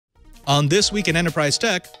On This Week in Enterprise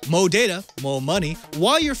Tech, more data, more money,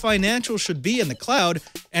 why your financials should be in the cloud,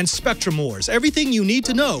 and Spectrum Wars. Everything you need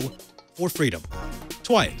to know for freedom.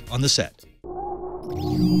 Twice on the set.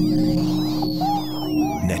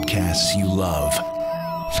 Netcasts you love.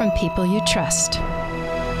 From people you trust.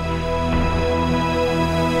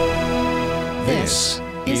 This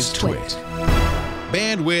is Twit.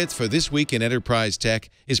 Bandwidth for This Week in Enterprise Tech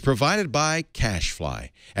is provided by CacheFly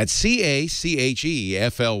at CacheFly.com.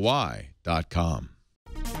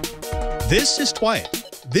 This is Twice.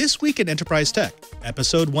 This Week in Enterprise Tech,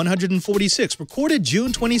 episode 146, recorded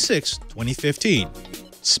June 26, 2015.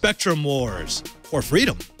 Spectrum Wars for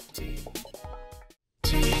freedom.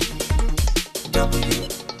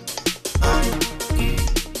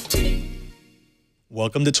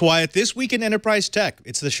 Welcome to Twice, This Week in Enterprise Tech.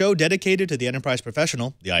 It's the show dedicated to the enterprise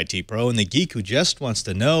professional, the IT pro, and the geek who just wants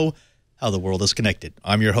to know how the world is connected.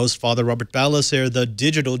 I'm your host, Father Robert Ballecer, the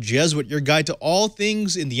digital Jesuit, your guide to all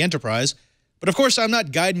things in the enterprise. But of course, I'm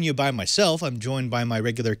not guiding you by myself. I'm joined by my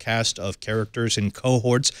regular cast of characters and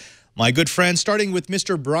cohorts. My good friends, starting with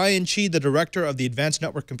Mr. Brian Chee, the director of the Advanced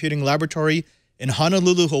Network Computing Laboratory in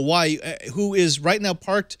Honolulu, Hawaii, who is right now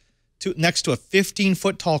parked next to a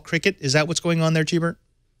 15-foot tall cricket. Is that what's going on there, Cheebert?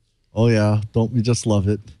 Oh yeah, don't we just love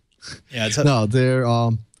it? Yeah, no,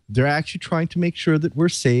 they're actually trying to make sure that we're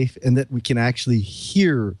safe and that we can actually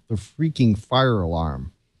hear the freaking fire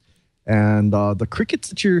alarm. And the crickets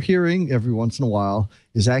that you're hearing every once in a while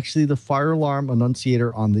is actually the fire alarm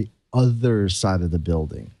annunciator on the other side of the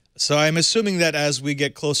building. So I'm assuming that as we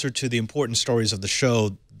get closer to the important stories of the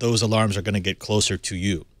show, those alarms are going to get closer to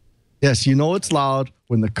you. Yes, you know it's loud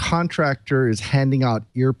when the contractor is handing out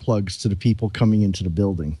earplugs to the people coming into the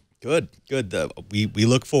building. Good, good. We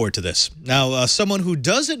look forward to this. Now, someone who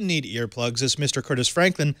doesn't need earplugs is Mr. Curtis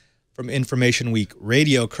Franklin from Information Week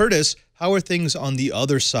Radio. Curtis, how are things on the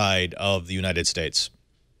other side of the United States?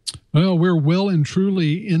 Well, we're well and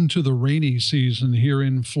truly into the rainy season here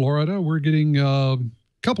in Florida. We're getting a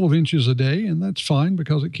couple of inches a day, and that's fine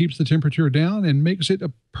because it keeps the temperature down and makes it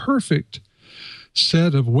a perfect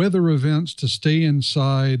set of weather events to stay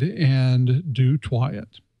inside and do Twice.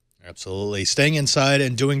 Absolutely. Staying inside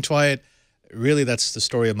and doing Twice, really that's the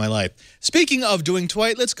story of my life. Speaking of doing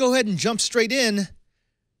Twice, let's go ahead and jump straight in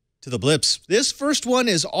to the blips. This first one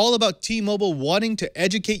is all about T-Mobile wanting to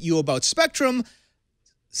educate you about Spectrum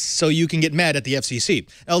so you can get mad at the FCC.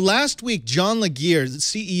 Now, last week, John Legere, the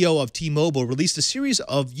CEO of T-Mobile, released a series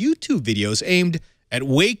of YouTube videos aimed at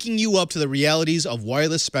waking you up to the realities of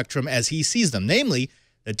wireless spectrum as he sees them, namely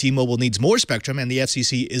that T-Mobile needs more spectrum and the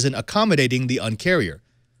FCC isn't accommodating the Un-carrier.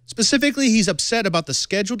 Specifically, he's upset about the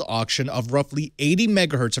scheduled auction of roughly 80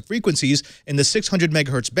 megahertz of frequencies in the 600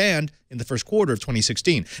 megahertz band in the first quarter of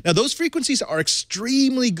 2016. Now, those frequencies are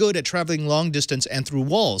extremely good at traveling long distance and through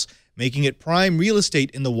walls, making it prime real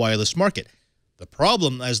estate in the wireless market. The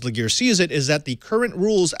problem, as Legere sees it, is that the current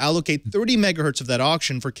rules allocate 30 megahertz of that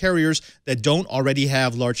auction for carriers that don't already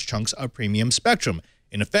have large chunks of premium spectrum.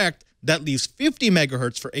 In effect, that leaves 50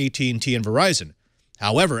 megahertz for AT&T and Verizon.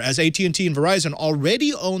 However, as AT&T and Verizon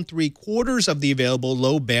already own 3/4 of the available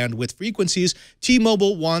low bandwidth frequencies,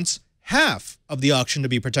 T-Mobile wants half of the auction to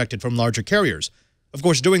be protected from larger carriers. Of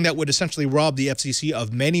course, doing that would essentially rob the FCC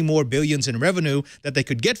of many more billions in revenue that they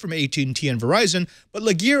could get from AT&T and Verizon, but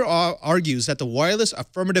Legere argues that the wireless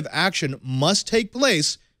affirmative action must take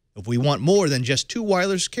place if we want more than just two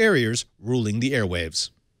wireless carriers ruling the airwaves.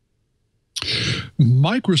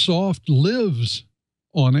 Microsoft lives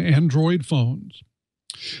on Android phones.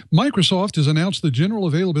 Microsoft has announced the general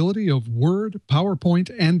availability of Word,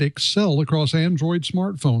 PowerPoint, and Excel across Android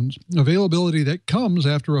smartphones, availability that comes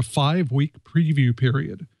after a 5-week preview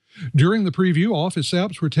period. During the preview, Office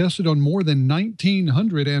apps were tested on more than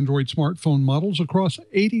 1,900 Android smartphone models across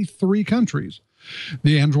 83 countries.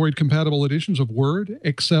 The Android-compatible editions of Word,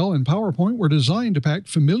 Excel, and PowerPoint were designed to pack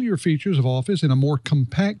familiar features of Office in a more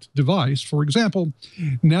compact device. For example,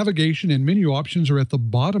 navigation and menu options are at the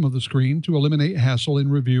bottom of the screen to eliminate hassle in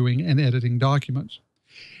reviewing and editing documents.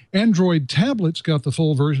 Android tablets got the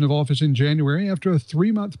full version of Office in January after a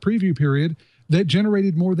 3-month preview period that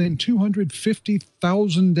generated more than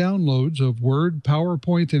 250,000 downloads of Word,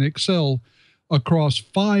 PowerPoint, and Excel across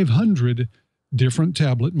 500 different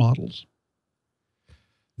tablet models.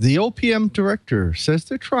 The OPM director says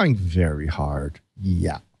they're trying very hard.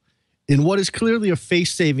 Yeah. In what is clearly a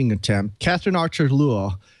face-saving attempt, Catherine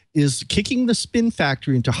Archer-Lua is kicking the spin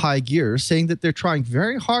factory into high gear, saying that they're trying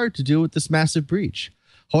very hard to deal with this massive breach.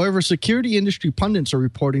 However, security industry pundits are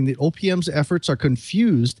reporting that OPM's efforts are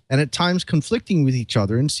confused and at times conflicting with each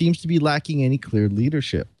other and seems to be lacking any clear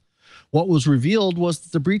leadership. What was revealed was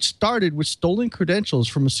that the breach started with stolen credentials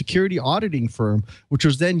from a security auditing firm, which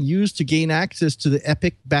was then used to gain access to the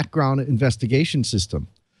Epic background investigation system.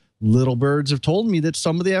 Little birds have told me that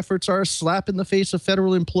some of the efforts are a slap in the face of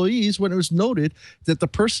federal employees when it was noted that the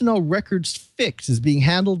personnel records fix is being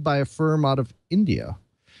handled by a firm out of India.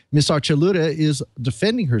 Ms. Archuleta is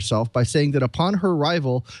defending herself by saying that upon her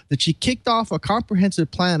arrival, that she kicked off a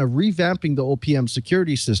comprehensive plan of revamping the OPM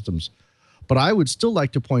security systems. But I would still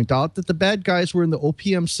like to point out that the bad guys were in the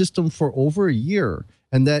OPM system for over a year,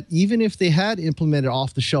 and that even if they had implemented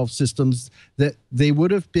off-the-shelf systems, that they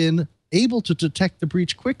would have been able to detect the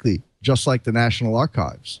breach quickly, just like the National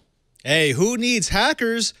Archives. Hey, who needs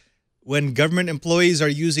hackers when government employees are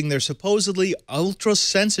using their supposedly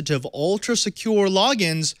ultra-sensitive, ultra-secure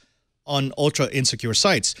logins on ultra-insecure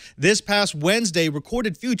sites? This past Wednesday,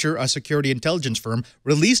 Recorded Future, a security intelligence firm,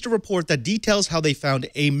 released a report that details how they found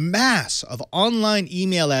a mass of online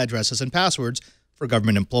email addresses and passwords for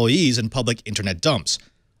government employees in public internet dumps.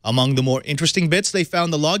 Among the more interesting bits, they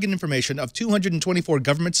found the login information of 224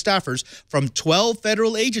 government staffers from 12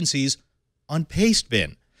 federal agencies on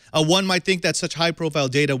Pastebin. One might think that such high-profile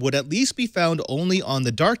data would at least be found only on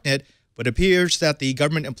the darknet, but it appears that the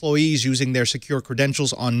government employees using their secure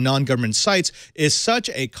credentials on non-government sites is such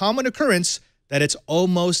a common occurrence that it's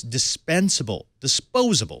almost disposable.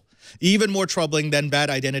 Even more troubling than bad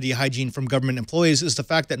identity hygiene from government employees is the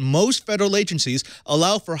fact that most federal agencies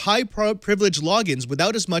allow for high-privilege logins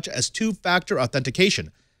without as much as two-factor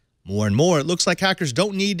authentication. More and more, it looks like hackers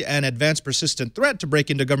don't need an advanced persistent threat to break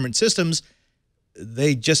into government systems.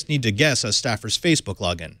 They just need to guess a staffer's Facebook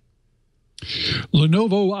login.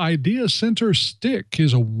 Lenovo Idea Center Stick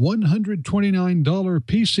is a $129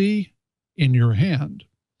 PC in your hand.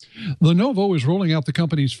 Lenovo is rolling out the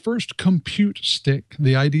company's first compute stick,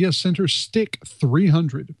 the Idea Center Stick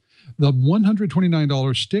 300. The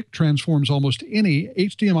 $129 stick transforms almost any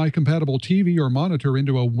HDMI-compatible TV or monitor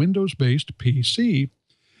into a Windows-based PC.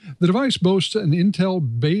 The device boasts an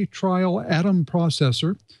Intel Bay Trial Atom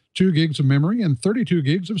processor, 2 gigs of memory, and 32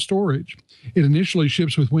 gigs of storage. It initially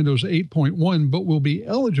ships with Windows 8.1, but will be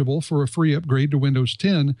eligible for a free upgrade to Windows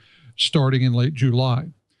 10 starting in late July.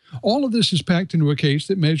 All of this is packed into a case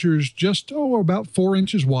that measures just, about 4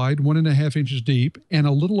 inches wide, 1.5 inches deep, and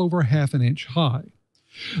a little over half an inch high.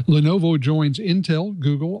 Lenovo joins Intel,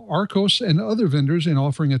 Google, Arcos, and other vendors in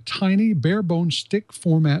offering a tiny, bare-bones stick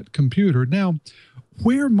format computer. Now,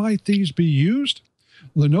 where might these be used?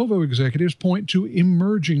 Lenovo executives point to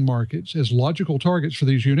emerging markets as logical targets for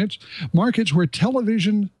these units, markets where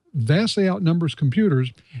television vastly outnumbers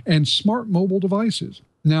computers and smart mobile devices.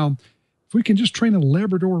 Now, if we can just train a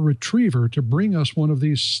Labrador retriever to bring us one of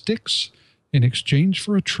these sticks in exchange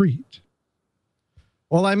for a treat.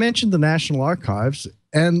 Well, I mentioned the National Archives,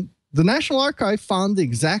 and the National Archive found the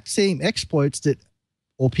exact same exploits that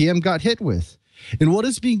OPM got hit with. In what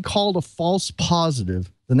is being called a false positive,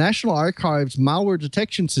 the National Archives malware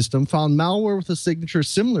detection system found malware with a signature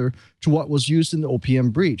similar to what was used in the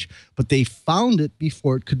OPM breach, but they found it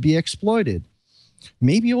before it could be exploited.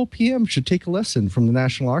 Maybe OPM should take a lesson from the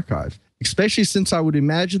National Archive, especially since I would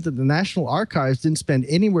imagine that the National Archives didn't spend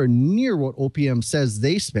anywhere near what OPM says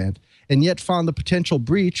they spent, and yet found the potential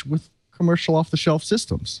breach with commercial off-the-shelf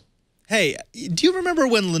systems. Hey, do you remember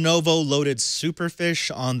when Lenovo loaded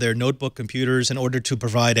Superfish on their notebook computers in order to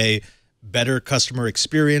provide a better customer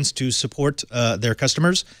experience to support their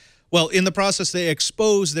customers? Well, in the process, they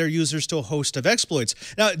exposed their users to a host of exploits.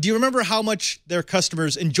 Now, do you remember how much their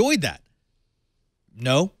customers enjoyed that?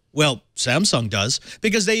 No? Well, Samsung does,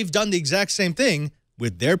 because they've done the exact same thing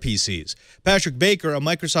with their PCs. Patrick Baker, a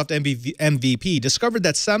Microsoft MVP, discovered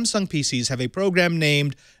that Samsung PCs have a program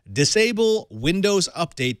named Disable Windows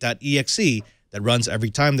Update.exe that runs every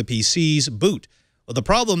time the PCs boot. Well, the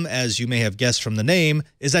problem, as you may have guessed from the name,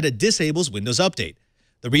 is that it disables Windows Update.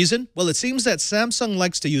 The reason? Well, it seems that Samsung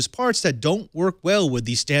likes to use parts that don't work well with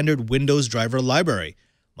the standard Windows driver library.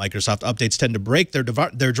 Microsoft updates tend to break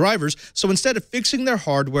their drivers, so instead of fixing their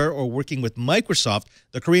hardware or working with Microsoft,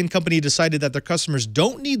 the Korean company decided that their customers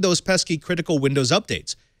don't need those pesky critical Windows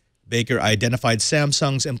updates. Baker identified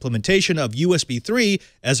Samsung's implementation of USB 3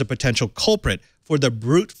 as a potential culprit for the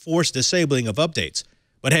brute force disabling of updates.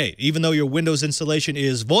 But hey, even though your Windows installation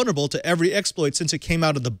is vulnerable to every exploit since it came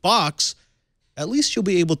out of the box, at least you'll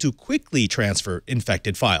be able to quickly transfer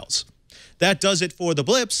infected files. That does it for the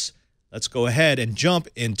blips. Let's go ahead and jump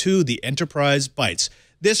into the Enterprise Bites.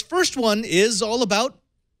 This first one is all about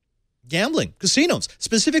gambling, casinos,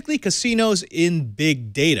 specifically casinos in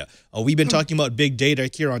big data. We've been talking about big data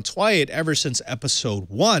here on Twiat ever since episode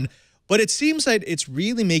 1, but it seems that it's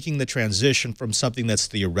really making the transition from something that's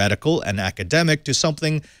theoretical and academic to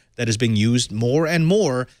something that is being used more and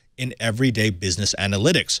more in everyday business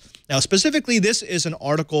analytics. Now, specifically, this is an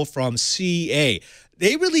article from CA.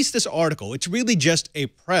 They released this article. It's really just a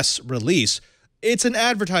press release. It's an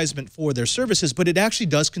advertisement for their services, but it actually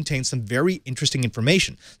does contain some very interesting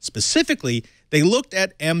information. Specifically, they looked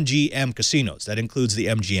at MGM casinos. That includes the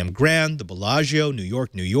MGM Grand, the Bellagio, New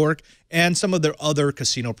York, and some of their other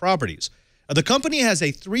casino properties. The company has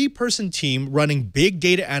a 3-person team running big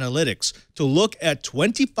data analytics to look at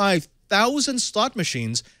 25,000 slot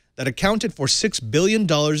machines that accounted for $6 billion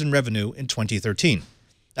in revenue in 2013.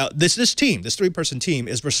 Now, this 3-person team,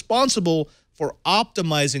 is responsible for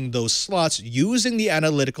optimizing those slots using the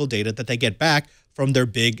analytical data that they get back from their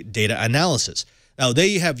big data analysis. Now,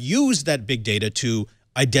 they have used that big data to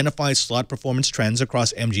identify slot performance trends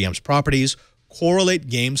across MGM's properties, correlate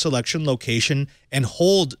game selection, location, and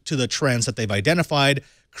hold to the trends that they've identified,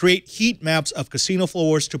 create heat maps of casino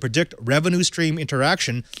floors to predict revenue stream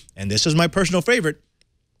interaction, and this is my personal favorite.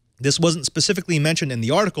 This wasn't specifically mentioned in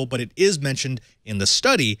the article, but it is mentioned in the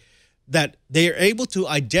study, that they are able to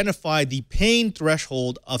identify the pain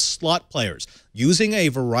threshold of slot players using a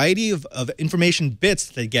variety of information bits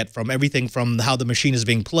that they get from everything from how the machine is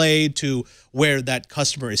being played to where that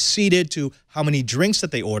customer is seated to how many drinks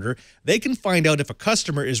that they order. They can find out if a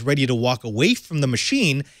customer is ready to walk away from the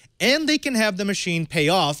machine, and they can have the machine pay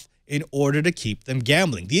off in order to keep them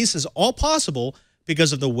gambling. This is all possible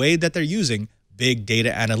because of the way that they're using big data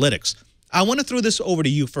analytics. I want to throw this over to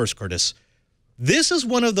you first, Curtis. This is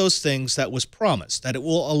one of those things that was promised, that it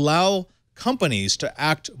will allow companies to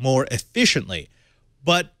act more efficiently.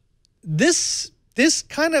 But this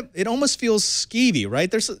kind of, it almost feels skeevy,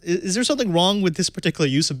 right? Is there something wrong with this particular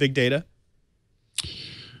use of big data?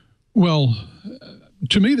 Well,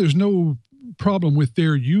 to me, there's no problem with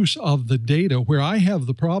their use of the data. Where I have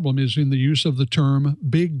the problem is in the use of the term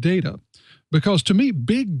big data. Because to me,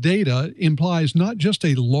 big data implies not just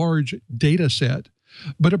a large data set,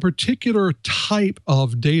 but a particular type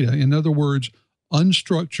of data. In other words,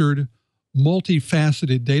 unstructured,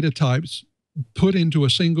 multifaceted data types put into a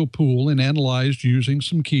single pool and analyzed using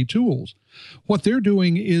some key tools. What they're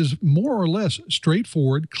doing is more or less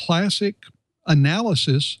straightforward, classic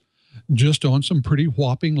analysis just on some pretty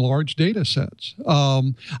whopping large data sets.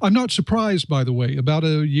 I'm not surprised, by the way. About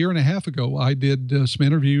a year and a half ago, I did some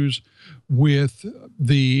interviews with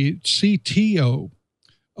the CTO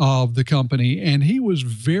of the company, and he was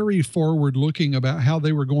very forward-looking about how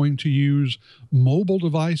they were going to use mobile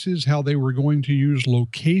devices, how they were going to use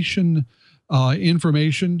location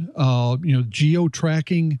information,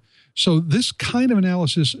 geo-tracking. So this kind of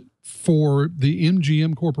analysis for the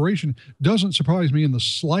MGM Corporation doesn't surprise me in the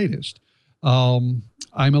slightest. I'm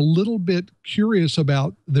a little bit curious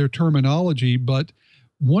about their terminology, but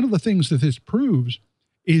one of the things that this proves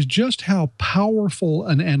is just how powerful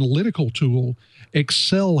an analytical tool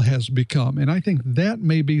Excel has become. And I think that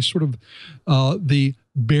may be sort of the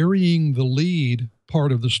burying the lead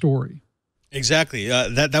part of the story. Exactly.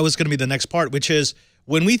 That was going to be the next part, which is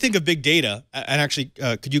when we think of big data, and actually,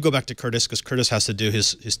 could you go back to Curtis, because Curtis has to do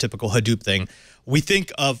his typical Hadoop thing. We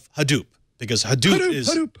think of Hadoop, because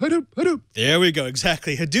Hadoop. There we go,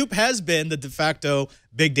 exactly. Hadoop has been the de facto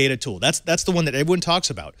big data tool. That's the one that everyone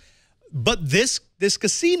talks about. But this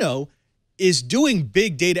casino is doing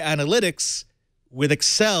big data analytics with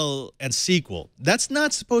Excel and SQL. That's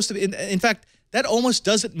not supposed to be, in fact, that almost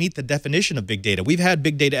doesn't meet the definition of big data. We've had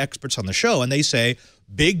big data experts on the show, and they say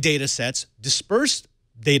big data sets, dispersed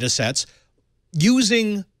data sets,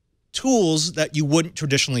 using tools that you wouldn't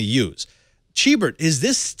traditionally use. Cheebert, is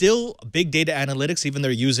this still big data analytics, even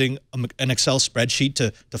they're using an Excel spreadsheet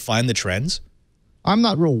to find the trends? I'm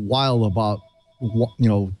not real wild about,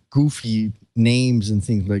 goofy names and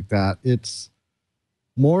things like that. It's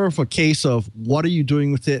more of a case of what are you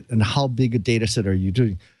doing with it and how big a data set are you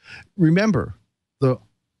doing? Remember, the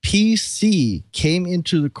PC came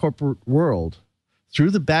into the corporate world through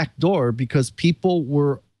the back door because people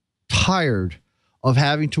were tired of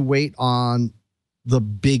having to wait on the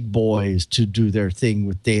big boys to do their thing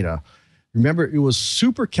with data. Remember, it was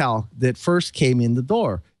SuperCalc that first came in the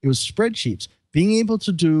door. It was spreadsheets, being able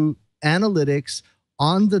to do analytics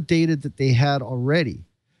on the data that they had already.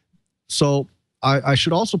 So I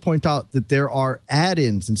should also point out that there are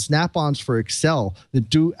add-ins and snap-ons for Excel that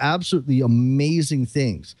do absolutely amazing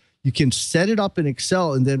things. You can set it up in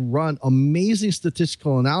Excel and then run amazing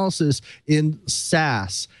statistical analysis in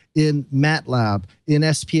SAS, in MATLAB, in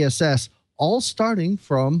SPSS, all starting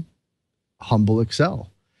from humble Excel.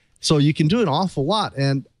 So you can do an awful lot,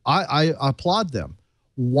 and I applaud them.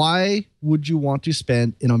 Why would you want to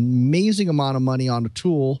spend an amazing amount of money on a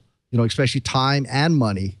tool, especially time and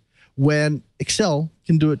money, when Excel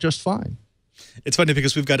can do it just fine. It's funny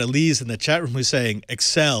because we've got Elise in the chat room who's saying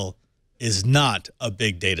Excel is not a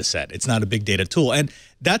big data set. It's not a big data tool. And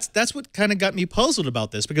that's what kind of got me puzzled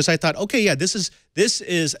about this, because I thought, okay, yeah, this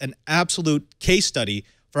is an absolute case study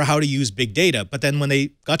for how to use big data. But then when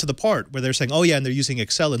they got to the part where they're saying, oh, yeah, and they're using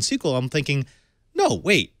Excel and SQL, I'm thinking, no,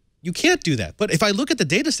 wait, you can't do that. But if I look at the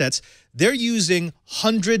data sets, they're using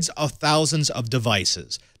hundreds of thousands of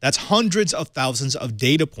devices. That's hundreds of thousands of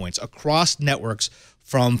data points across networks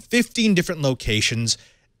from 15 different locations.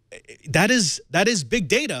 That is big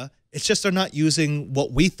data. It's just they're not using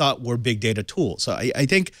what we thought were big data tools. So I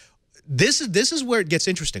think this is where it gets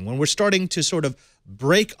interesting, when we're starting to sort of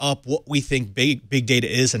break up what we think big data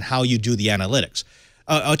is and how you do the analytics.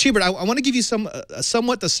 Chee, I want to give you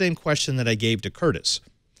somewhat the same question that I gave to Curtis.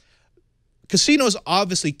 Casinos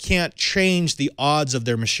obviously can't change the odds of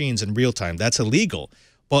their machines in real time. That's illegal.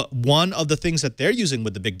 But one of the things that they're using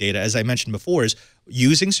with the big data, as I mentioned before, is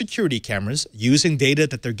using security cameras, using data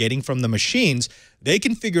that they're getting from the machines. They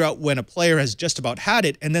can figure out when a player has just about had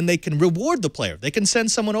it, and then they can reward the player. They can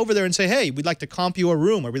send someone over there and say, hey, we'd like to comp you a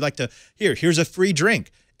room, or we'd like to, here's a free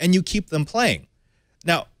drink, and you keep them playing.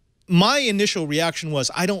 Now, my initial reaction was,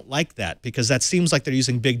 I don't like that, because that seems like they're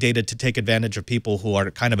using big data to take advantage of people who are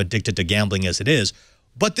kind of addicted to gambling as it is.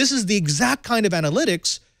 But this is the exact kind of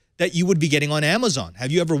analytics that you would be getting on Amazon.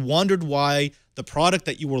 Have you ever wondered why the product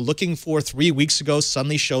that you were looking for 3 weeks ago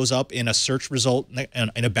suddenly shows up in a search result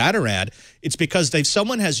in a banner ad? It's because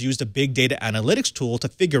someone has used a big data analytics tool to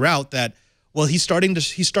figure out that, well, he's starting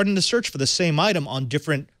to search for the same item on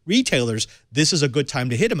different retailers. This is a good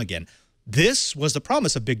time to hit him again. This was the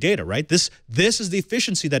promise of big data, right? This is the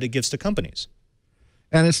efficiency that it gives to companies.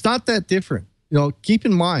 And it's not that different. You know, keep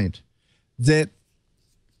in mind that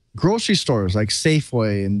grocery stores like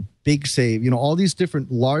Safeway and Big Save, you know, all these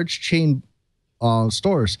different large chain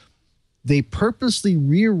stores, they purposely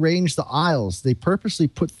rearrange the aisles. They purposely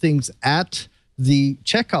put things at the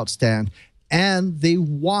checkout stand, and they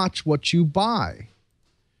watch what you buy,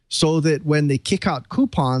 so that when they kick out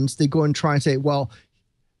coupons, they go and try and say, well,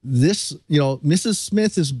 this, you know, Mrs.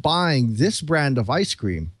 Smith is buying this brand of ice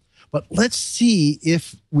cream, but let's see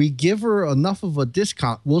if we give her enough of a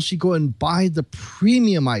discount, will she go and buy the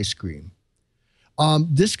premium ice cream?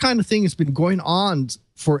 This kind of thing has been going on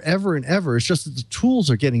forever and ever. It's just that the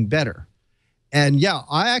tools are getting better. And yeah,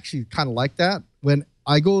 I actually kind of like that. When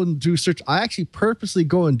I go and do search, I actually purposely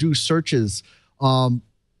go and do searches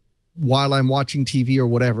while I'm watching TV or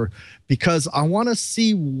whatever, because I want to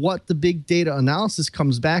see what the big data analysis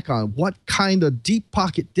comes back on. What kind of deep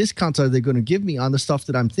pocket discounts are they going to give me on the stuff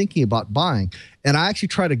that I'm thinking about buying? And I actually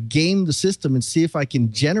try to game the system and see if I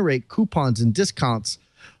can generate coupons and discounts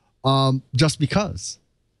just because.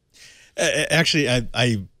 Actually,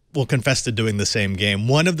 I will confess to doing the same game.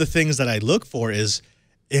 One of the things that I look for is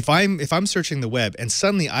if I'm searching the web and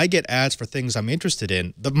suddenly I get ads for things I'm interested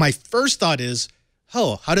in, my first thought is,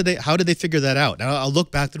 oh, how did they figure that out? Now I'll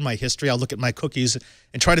look back through my history, I'll look at my cookies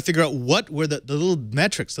and try to figure out what were the little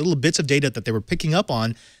metrics, the little bits of data that they were picking up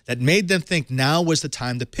on that made them think now was the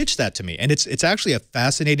time to pitch that to me. And it's actually a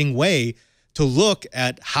fascinating way to look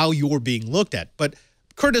at how you're being looked at. But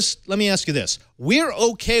Curtis, let me ask you this. We're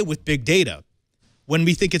okay with big data when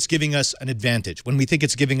we think it's giving us an advantage, when we think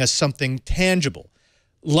it's giving us something tangible,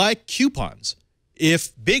 like coupons.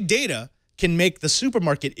 If big data can make the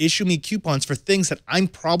supermarket issue me coupons for things that I'm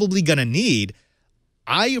probably going to need,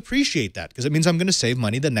 I appreciate that, because it means I'm going to save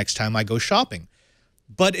money the next time I go shopping.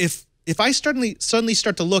 But if I suddenly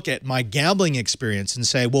start to look at my gambling experience and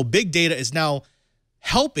say, well, big data is now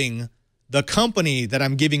helping the company that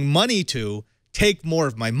I'm giving money to take more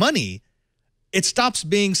of my money, it stops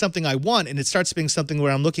being something I want, and it starts being something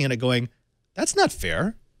where I'm looking at it going, that's not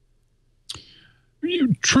fair.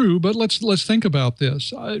 True, but let's think about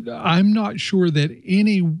this. I'm not sure that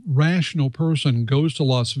any rational person goes to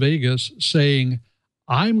Las Vegas saying,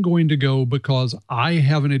 I'm going to go because I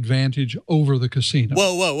have an advantage over the casino.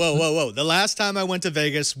 Whoa. The last time I went to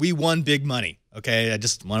Vegas, we won big money. Okay, I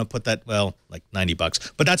just want to put that, well, like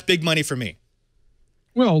 $90, but that's big money for me.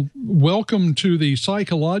 Well, welcome to the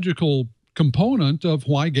psychological component of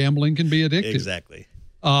why gambling can be addictive. Exactly.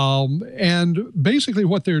 And basically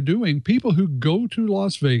what they're doing, people who go to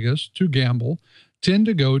Las Vegas to gamble tend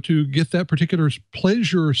to go to get that particular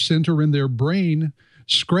pleasure center in their brain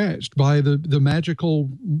scratched by the magical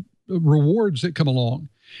rewards that come along.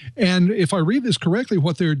 And if I read this correctly,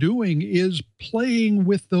 what they're doing is playing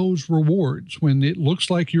with those rewards. When it looks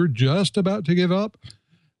like you're just about to give up,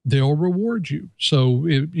 they'll reward you. So,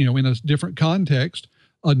 in a different context,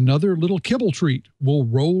 another little kibble treat will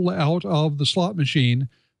roll out of the slot machine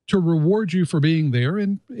to reward you for being there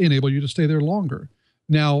and enable you to stay there longer.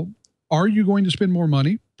 Now, are you going to spend more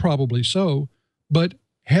money? Probably so. But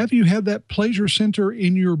have you had that pleasure center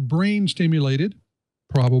in your brain stimulated?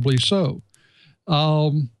 Probably so.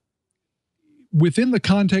 Within the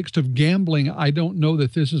context of gambling, I don't know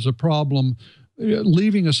that this is a problem,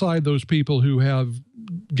 leaving aside those people who have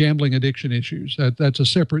gambling addiction issues. That's a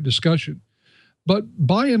separate discussion. But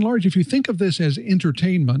by and large, if you think of this as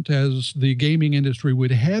entertainment, as the gaming industry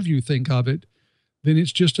would have you think of it, then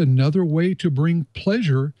it's just another way to bring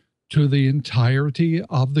pleasure to the entirety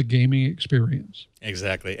of the gaming experience.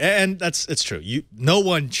 Exactly. And it's true. No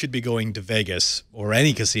one should be going to Vegas or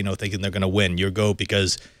any casino thinking they're going to win. You go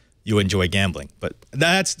because you enjoy gambling. But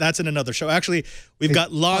that's in another show. Actually, we've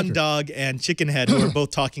got Lawn Dog and Chicken Head who are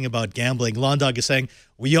both talking about gambling. Lawn Dog is saying,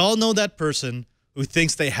 we all know that person who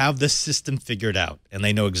thinks they have the system figured out and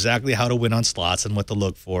they know exactly how to win on slots and what to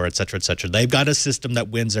look for, et cetera, et cetera. They've got a system that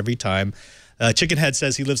wins every time. Chicken Head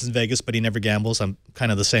says he lives in Vegas, but he never gambles. I'm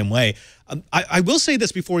kind of the same way. I will say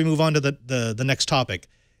this before we move on to the next topic.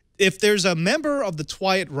 If there's a member of the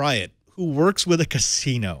Twiat Riot who works with a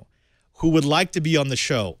casino who would like to be on the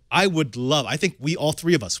show, I think all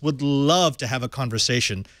three of us would love to have a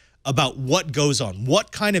conversation about what goes on.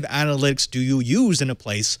 What kind of analytics do you use in a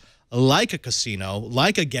place like a casino,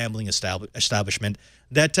 like a gambling establishment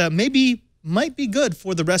that maybe might be good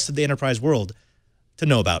for the rest of the enterprise world to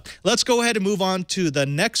know about. Let's go ahead and move on to the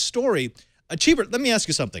next story. Cheever, let me ask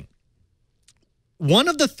you something. One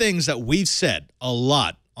of the things that we've said a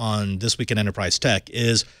lot on This Week in Enterprise Tech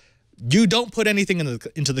is you don't put anything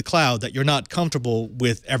into the cloud that you're not comfortable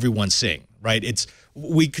with everyone seeing, right?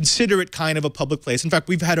 We consider it kind of a public place. In fact,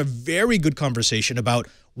 we've had a very good conversation about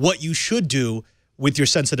what you should do with your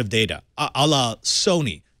sensitive data, a la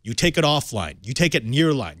Sony. You take it offline. You take it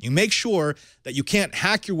nearline. You make sure that you can't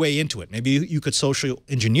hack your way into it. Maybe you could social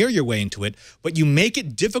engineer your way into it, but you make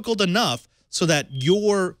it difficult enough so that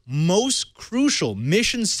your most crucial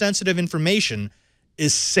mission-sensitive information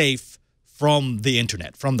is safe from the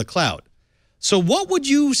internet, from the cloud. So what would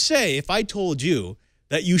you say if I told you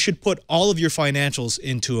that you should put all of your financials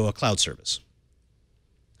into a cloud service?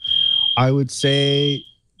 I would say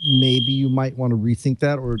maybe you might want to rethink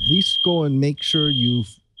that, or at least go and make sure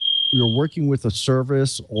you're working with a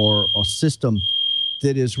service or a system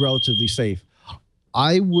that is relatively safe.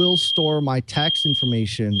 I will store my tax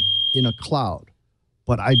information in a cloud,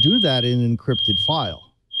 but I do that in an encrypted file.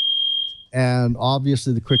 And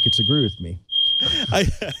obviously the crickets agree with me. I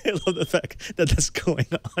love the fact that that's going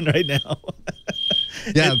on right now.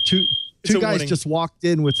 Yeah, two guys just walked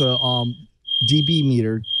in with a dB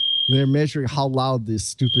meter. They're measuring how loud this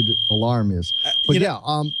stupid alarm is. But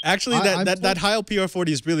actually, that Heil PR40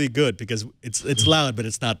 is really good because it's loud, but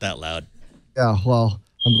it's not that loud. Yeah, well,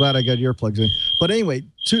 I'm glad I got earplugs in. But anyway,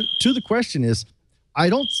 to the question is, I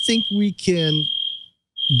don't think we can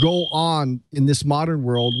go on in this modern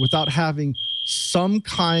world without having some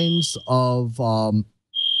kinds of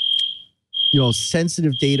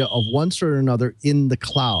sensitive data of one sort or another in the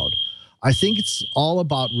cloud. I think it's all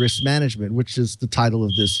about risk management, which is the title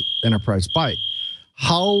of this Enterprise Byte.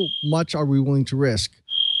 How much are we willing to risk?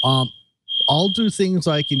 I'll do things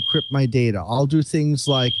like encrypt my data. I'll do things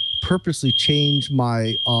like purposely change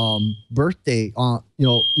my birthday,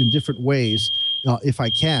 in different ways if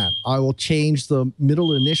I can. I will change the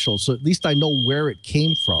middle initial so at least I know where it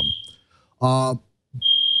came from.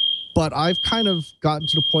 But I've kind of gotten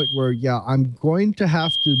to the point where, I'm going to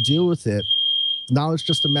have to deal with it. Now it's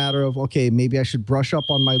just a matter of, okay, maybe I should brush up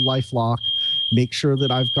on my LifeLock, make sure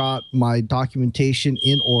that I've got my documentation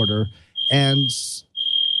in order, and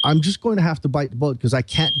I'm just going to have to bite the bullet because I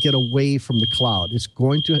can't get away from the cloud. It's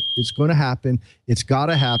going to happen. It's got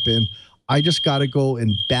to happen. I just got to go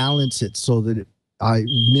and balance it so that I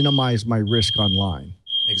minimize my risk online.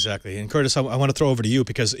 Exactly. And Curtis, I want to throw over to you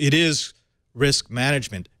because it is risk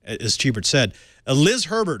management, as Cheebert said. Liz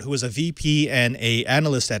Herbert, who is a VP and an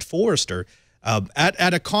analyst at Forrester,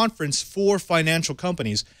 at a conference for financial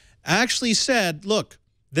companies, actually said, look,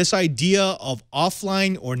 this idea of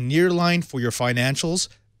offline or nearline for your financials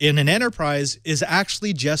in an enterprise is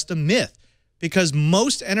actually just a myth because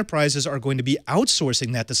most enterprises are going to be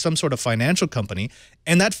outsourcing that to some sort of financial company,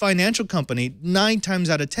 and that financial company, 9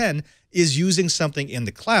 times out of 10, is using something in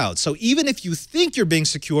the cloud. So even if you think you're being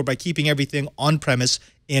secure by keeping everything on-premise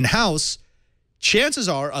in-house, chances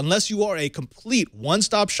are, unless you are a complete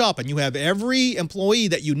one-stop shop and you have every employee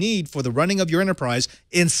that you need for the running of your enterprise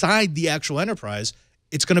inside the actual enterprise,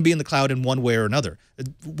 it's going to be in the cloud in one way or another.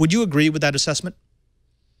 Would you agree with that assessment?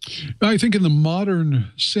 I think in the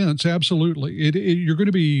modern sense, absolutely. You're going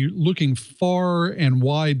to be looking far and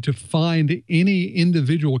wide to find any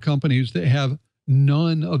individual companies that have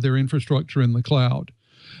none of their infrastructure in the cloud.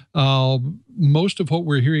 Most of what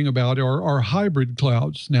we're hearing about are hybrid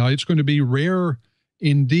clouds. Now, it's going to be rare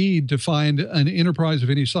indeed to find an enterprise of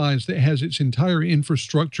any size that has its entire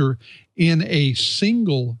infrastructure in a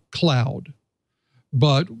single cloud.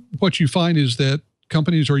 But what you find is that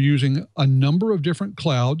companies are using a number of different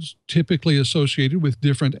clouds, typically associated with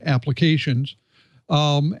different applications,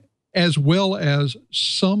 as well as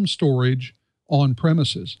some storage on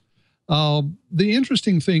premises. The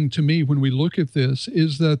interesting thing to me when we look at this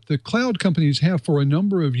is that the cloud companies have for a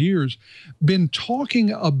number of years been talking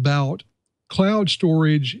about cloud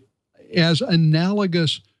storage as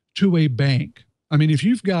analogous to a bank. I mean, if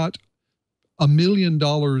you've got $1 million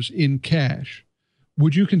in cash,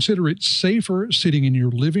 would you consider it safer sitting in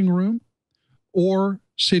your living room or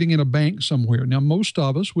sitting in a bank somewhere? Now, most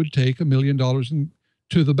of us would take $1 million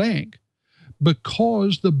to the bank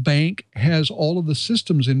because the bank has all of the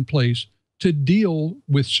systems in place to deal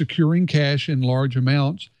with securing cash in large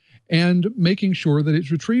amounts and making sure that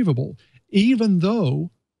it's retrievable, even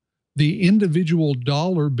though the individual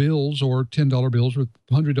dollar bills or $10 bills or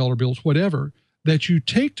 $100 bills, whatever, that you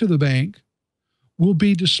take to the bank will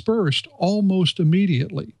be dispersed almost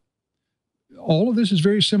immediately. All of this is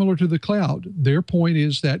very similar to the cloud. Their point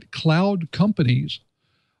is that cloud companies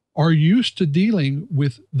are used to dealing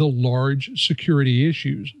with the large security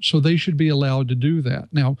issues, so they should be allowed to do that.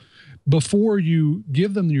 Now, before you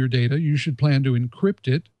give them your data, you should plan to encrypt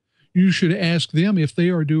it. You should ask them if they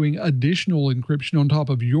are doing additional encryption on top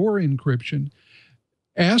of your encryption.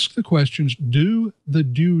 Ask the questions, do the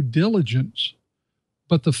due diligence.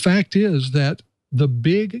 But the fact is that the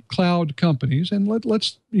big cloud companies, and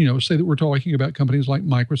let's say that we're talking about companies like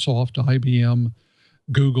Microsoft, IBM,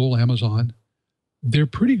 Google, Amazon, they're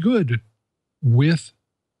pretty good with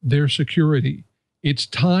their security. It's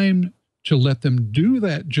time to let them do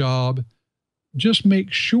that job. Just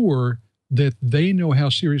make sure that they know how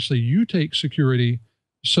seriously you take security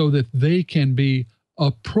so that they can be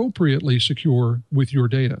appropriately secure with your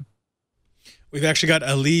data. We've actually got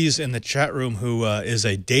Elise in the chat room who is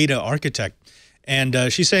a data architect. And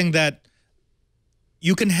she's saying that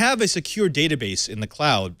you can have a secure database in the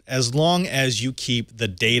cloud as long as you keep the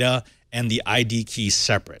data and the ID key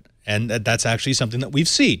separate. And that's actually something that we've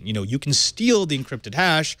seen. You know, you can steal the encrypted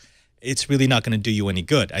hash. It's really not going to do you any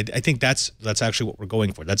good. I think that's actually what we're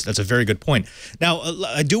going for. That's a very good point. Now,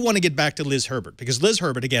 I do want to get back to Liz Herbert, because Liz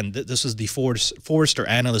Herbert, again, this is the Forrester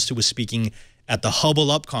analyst who was speaking at the Hubble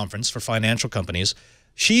Up conference for financial companies.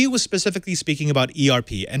 She was specifically speaking about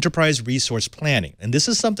ERP, Enterprise Resource Planning. And this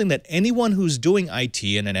is something that anyone who's doing IT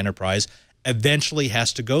in an enterprise eventually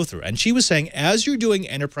has to go through. And she was saying, as you're doing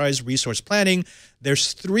enterprise resource planning,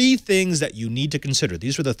 there's 3 things that you need to consider.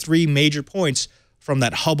 These are the 3 major points from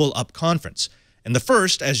that Hubble Up conference. And the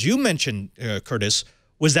first, as you mentioned, Curtis,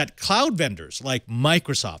 was that cloud vendors like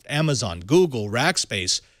Microsoft, Amazon, Google,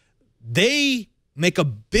 Rackspace, they make a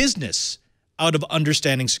business out of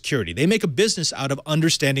understanding security. They make a business out of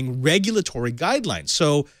understanding regulatory guidelines.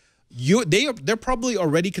 So they're probably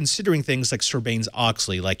already considering things like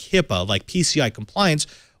Sarbanes-Oxley, like HIPAA, like PCI compliance,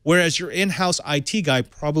 whereas your in-house IT guy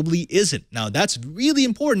probably isn't. Now, that's really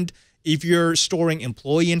important if you're storing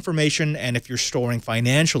employee information and if you're storing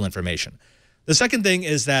financial information. The second thing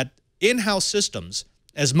is that in-house systems,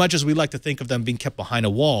 as much as we like to think of them being kept behind a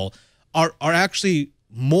wall, are actually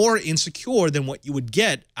more insecure than what you would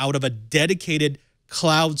get out of a dedicated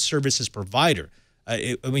cloud services provider.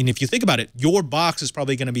 I mean, if you think about it, your box is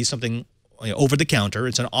probably going to be something over the counter.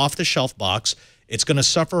 It's an off-the-shelf box. It's going to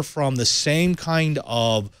suffer from the same kind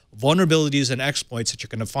of vulnerabilities and exploits that you're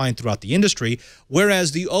going to find throughout the industry,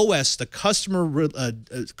 whereas the OS, the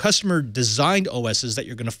customer-designed OSs that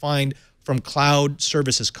you're going to find from cloud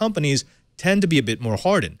services companies tend to be a bit more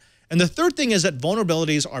hardened. And the third thing is that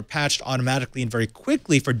vulnerabilities are patched automatically and very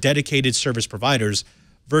quickly for dedicated service providers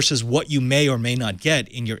versus what you may or may not get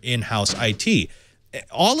in your in-house IT.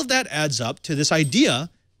 All of that adds up to this idea,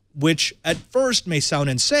 which at first may sound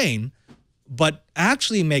insane, but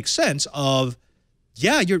actually makes sense of,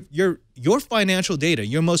 yeah, your financial data,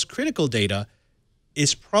 your most critical data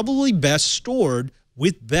is probably best stored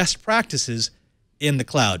with best practices in the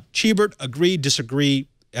cloud. Cheebert, agree, disagree?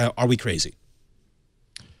 Are we crazy?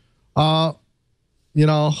 You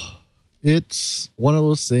know, it's one of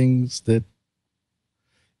those things that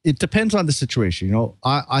it depends on the situation. You know,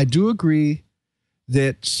 I do agree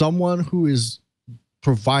that someone who is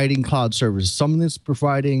providing cloud services, someone that's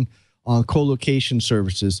providing co-location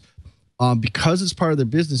services, because it's part of their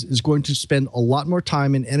business, is going to spend a lot more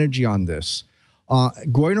time and energy on this.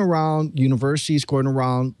 Going around universities, going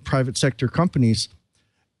around private sector companies,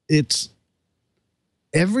 it's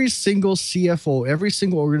every single CFO, every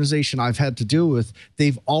single organization I've had to deal with,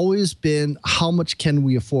 they've always been, how much can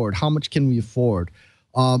we afford? How much can we afford?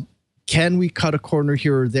 Can we cut a corner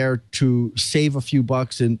here or there to save a few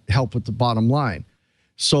bucks and help with the bottom line?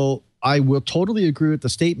 So I will totally agree with the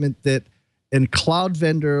statement that a cloud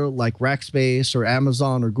vendor like Rackspace or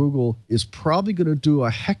Amazon or Google is probably going to do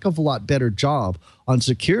a heck of a lot better job on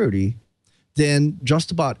security than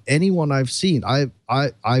just about anyone I've seen.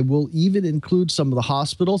 I will even include some of the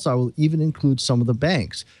hospitals. I will even include some of the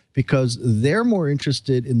banks, because they're more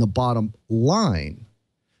interested in the bottom line,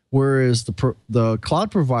 whereas the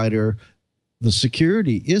cloud provider, the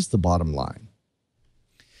security is the bottom line.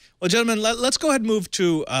 Well, gentlemen, let's go ahead and move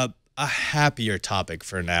to a happier topic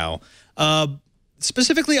for now.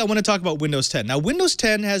 Specifically, I want to talk about Windows 10. Now, Windows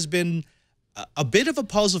 10 has been a bit of a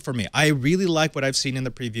puzzle for me. I really like what I've seen in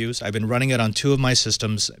the previews. I've been running it on 2 of my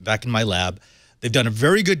systems back in my lab. They've done a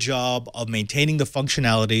very good job of maintaining the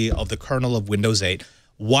functionality of the kernel of Windows 8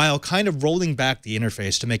 while kind of rolling back the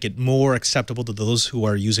interface to make it more acceptable to those who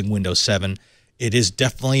are using Windows 7. It is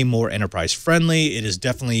definitely more enterprise friendly. It is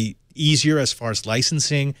definitely easier as far as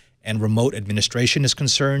licensing and remote administration is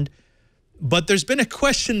concerned. But there's been a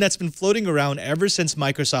question that's been floating around ever since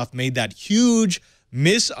Microsoft made that huge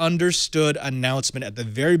misunderstood announcement at the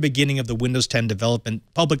very beginning of the Windows 10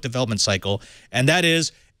 public development cycle, and that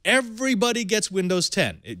is everybody gets Windows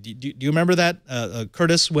 10. Do you remember that,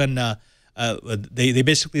 Curtis, when they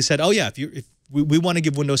basically said, oh yeah, if we want to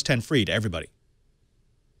give Windows 10 free to everybody?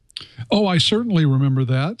 Oh, I certainly remember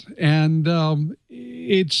that, and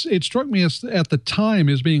it struck me at the time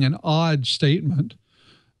as being an odd statement.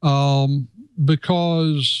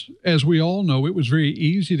 Because, as we all know, it was very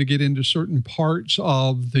easy to get into certain parts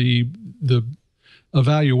of the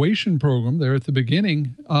evaluation program there at the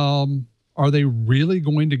beginning. Are they really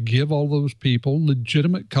going to give all those people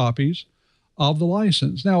legitimate copies of the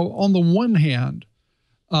license? Now, on the one hand,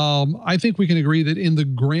 I think we can agree that in the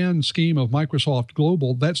grand scheme of Microsoft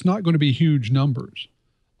Global, that's not going to be huge numbers.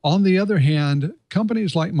 On the other hand,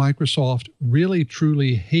 companies like Microsoft really,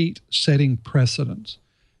 truly hate setting precedents.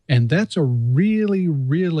 And that's a really,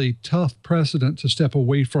 really tough precedent to step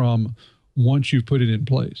away from once you've put it in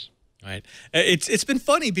place. Right. It's been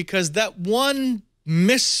funny because that one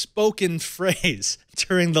misspoken phrase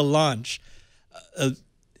during the launch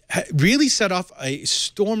really set off a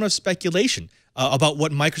storm of speculation about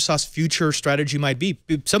what Microsoft's future strategy might be.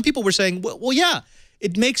 Some people were saying, well, yeah,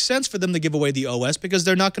 it makes sense for them to give away the OS because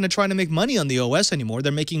they're not going to try to make money on the OS anymore.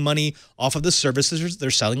 They're making money off of the services they're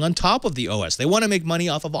selling on top of the OS. They want to make money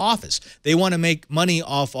off of Office. They want to make money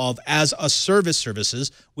off of as-a-service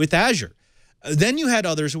services with Azure. Then you had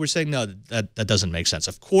others who were saying, no, that doesn't make sense.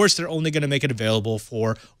 Of course, they're only going to make it available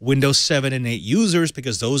for Windows 7 and 8 users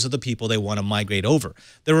because those are the people they want to migrate over.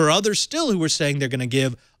 There were others still who were saying they're going to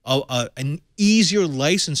give an easier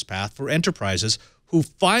license path for enterprises who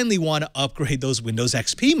finally want to upgrade those Windows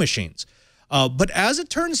XP machines. But as it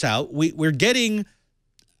turns out, we're getting,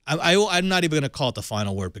 I'm not even going to call it the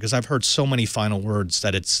final word because I've heard so many final words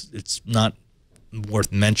that it's not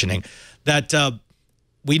worth mentioning, that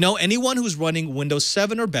we know anyone who's running Windows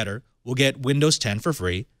 7 or better will get Windows 10 for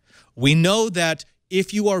free. We know that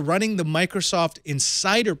if you are running the Microsoft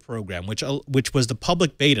Insider program, which was the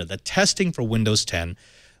public beta, the testing for Windows 10,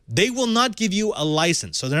 they will not give you a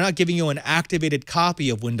license. So they're not giving you an activated copy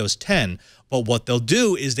of Windows 10. But what they'll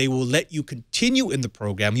do is they will let you continue in the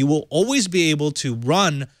program. You will always be able to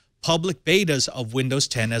run public betas of Windows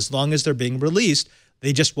 10 as long as they're being released.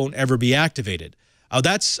 They just won't ever be activated.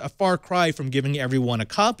 That's a far cry from giving everyone a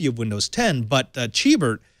copy of Windows 10. But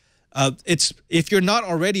Cheebert, if you're not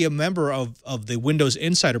already a member of the Windows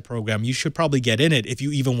Insider program, you should probably get in it if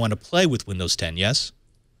you even want to play with Windows 10, yes?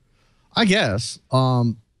 I guess.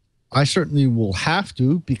 I certainly will have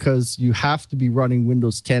to, because you have to be running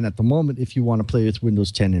Windows 10 at the moment if you want to play with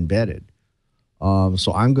Windows 10 embedded.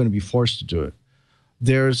 So I'm going to be forced to do it.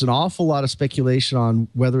 There's an awful lot of speculation on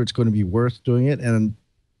whether it's going to be worth doing it. And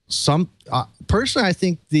personally, I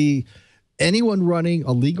think anyone running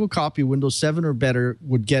a legal copy of Windows 7 or better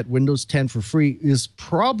would get Windows 10 for free is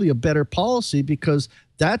probably a better policy, because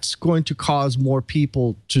that's going to cause more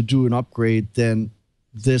people to do an upgrade than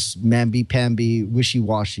this mamby-pamby,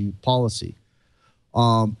 wishy-washy policy.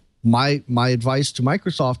 My advice to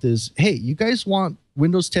Microsoft is, hey, you guys want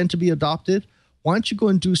Windows 10 to be adopted? Why don't you go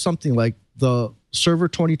and do something like the Server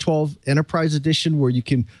 2012 Enterprise Edition, where you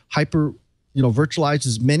can virtualize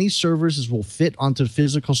as many servers as will fit onto the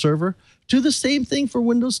physical server? Do the same thing for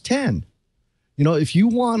Windows 10. You know, if you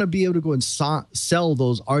want to be able to go and sell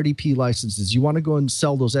those RDP licenses, you want to go and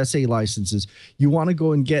sell those SA licenses, you want to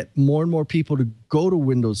go and get more and more people to go to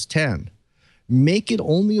Windows 10, make it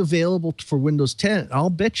only available for Windows 10. I'll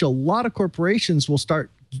bet you a lot of corporations will start,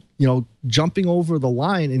 you know, jumping over the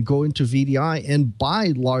line and go into VDI and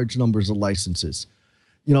buy large numbers of licenses.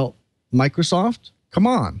 You know, Microsoft, come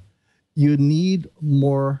on. You need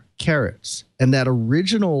more carrots. And that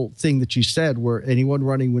original thing that you said, where anyone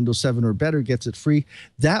running Windows 7 or better gets it free,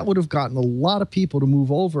 that would have gotten a lot of people to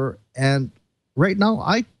move over. And right now,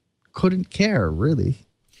 I couldn't care, really.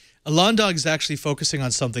 Alarm Dog is actually focusing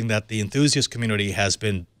on something that the enthusiast community has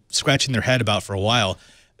been scratching their head about for a while,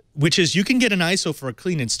 which is you can get an ISO for a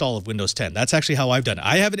clean install of Windows 10. That's actually how I've done it.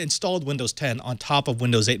 I haven't installed Windows 10 on top of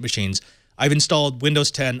Windows 8 machines. I've installed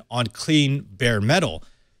Windows 10 on clean bare metal.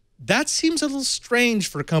 That seems a little strange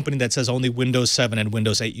for a company that says only Windows 7 and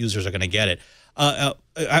Windows 8 users are going to get it.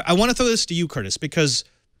 I want to throw this to you, Curtis, because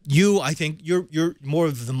I think you're more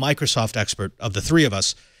of the Microsoft expert of the three of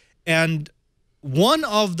us. And one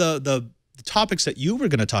of the topics that you were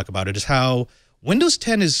going to talk about is how Windows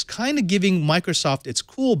 10 is kind of giving Microsoft its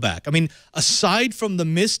cool back. I mean, aside from the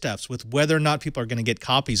missteps with whether or not people are going to get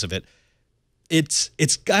copies of it, it's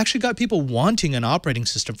actually got people wanting an operating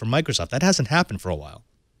system from Microsoft. That hasn't happened for a while.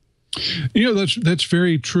 You know, that's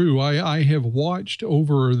very true. I have watched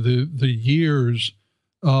over the years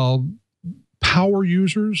power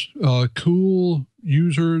users, cool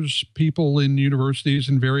users, people in universities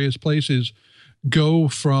and various places go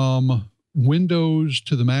from Windows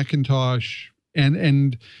to the Macintosh,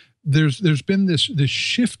 and there's been this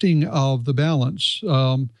shifting of the balance.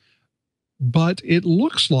 But it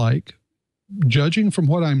looks like, judging from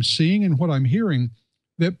what I'm seeing and what I'm hearing,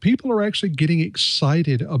 that people are actually getting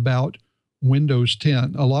excited about Windows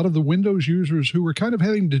 10. A lot of the Windows users who were kind of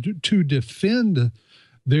having to defend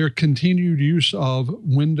their continued use of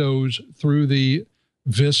Windows through the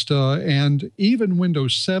Vista and even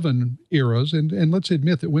Windows 7 eras, and let's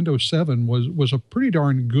admit that Windows 7 was a pretty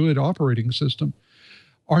darn good operating system,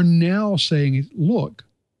 are now saying, look,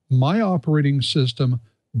 my operating system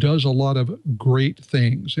does a lot of great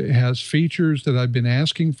things. It has features that I've been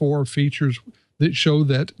asking for, features that show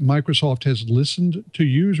that Microsoft has listened to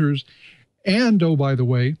users. And, oh, by the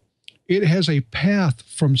way, it has a path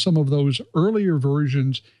from some of those earlier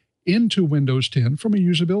versions into Windows 10 from a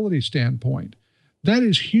usability standpoint. That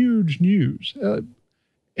is huge news.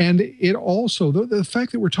 And it also, the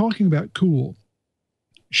fact that we're talking about cool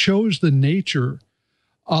shows the nature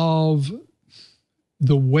of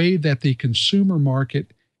the way that the consumer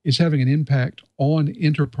market is having an impact on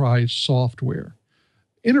enterprise software.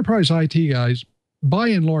 Enterprise IT guys, by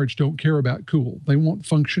and large, don't care about cool. They want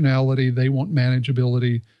functionality. They want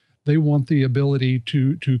manageability. They want the ability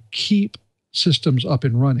to keep systems up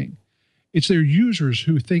and running. It's their users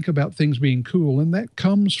who think about things being cool, and that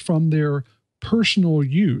comes from their personal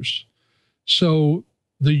use. So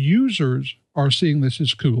the users are seeing this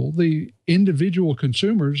as cool. The individual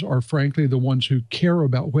consumers are frankly the ones who care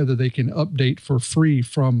about whether they can update for free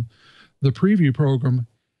from the preview program,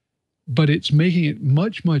 but it's making it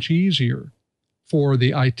much, much easier for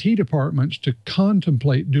the IT departments to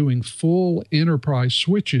contemplate doing full enterprise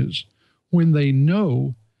switches when they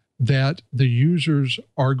know that the users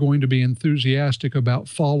are going to be enthusiastic about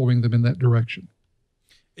following them in that direction.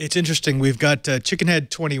 It's interesting. We've got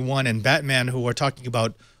Chickenhead21 and Batman who are talking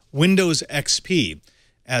about Windows XP.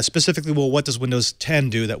 Specifically, well, what does Windows 10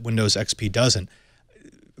 do that Windows XP doesn't?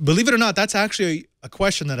 Believe it or not, that's actually a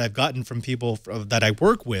question that I've gotten from people that I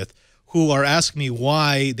work with who are asking me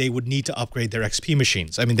why they would need to upgrade their XP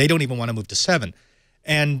machines. I mean, they don't even want to move to 7.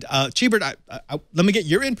 And Cheebert, let me get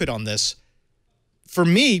your input on this. For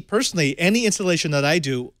me, personally, any installation that I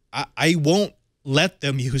do, I won't let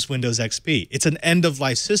them use Windows XP. It's an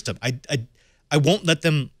end-of-life system. I won't let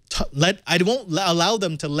them I won't allow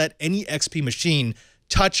them to let any XP machine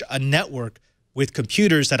touch a network with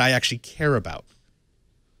computers that I actually care about.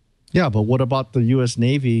 Yeah, but what about the U.S.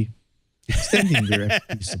 Navy extending their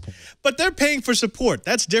XP support? But they're paying for support.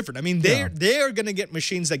 That's different. I mean, they're going to get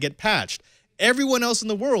machines that get patched. Everyone else in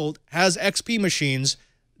the world has XP machines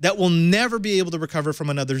that will never be able to recover from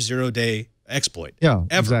another zero-day exploit. Yeah,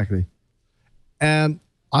 ever. Exactly. And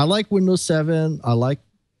I like Windows 7. I like,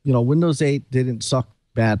 you know, Windows 8 didn't suck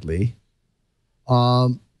badly.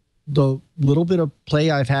 The little bit of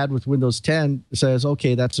play I've had with Windows 10 says,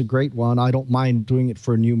 okay, that's a great one. I don't mind doing it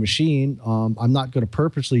for a new machine. I'm not going to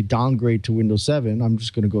purposely downgrade to Windows 7. I'm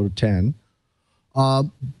just going to go to 10.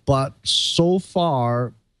 But so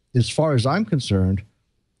far as I'm concerned,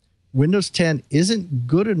 Windows 10 isn't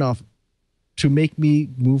good enough to make me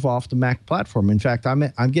move off the Mac platform. In fact,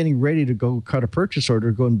 I'm getting ready to go cut a purchase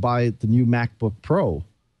order, go and buy the new MacBook Pro,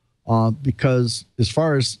 because as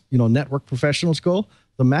far as network professionals go,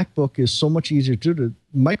 the MacBook is so much easier to do.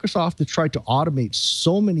 Microsoft has tried to automate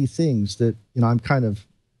so many things that I'm kind of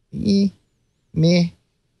meh.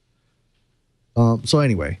 So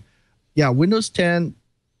anyway, yeah, Windows 10.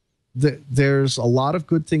 There's a lot of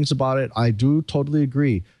good things about it. I do totally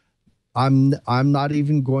agree. I'm not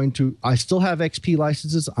even going to. I still have XP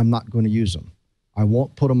licenses. I'm not going to use them. I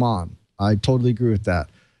won't put them on. I totally agree with that.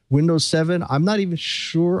 Windows 7. I'm not even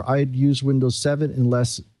sure I'd use Windows 7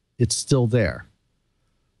 unless it's still there.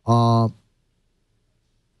 New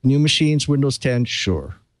machines, Windows 10,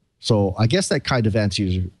 sure. So I guess that kind of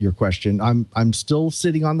answers your question. I'm still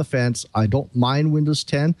sitting on the fence. I don't mind Windows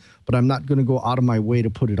 10, but I'm not going to go out of my way to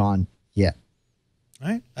put it on yet. All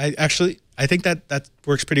right. I think that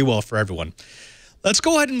works pretty well for everyone. Let's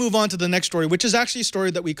go ahead and move on to the next story, which is actually a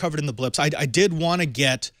story that we covered in the blips. I did want to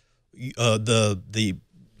get the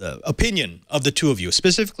opinion of the two of you.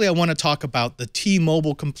 Specifically, I want to talk about the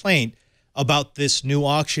T-Mobile complaint about this new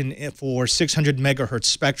auction for 600 megahertz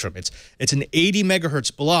spectrum. It's an 80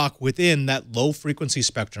 megahertz block within that low frequency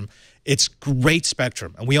spectrum. It's great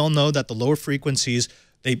spectrum, and we all know that the lower frequencies,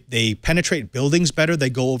 they penetrate buildings better, they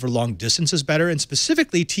go over long distances better, and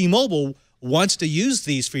specifically T-Mobile wants to use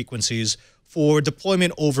these frequencies for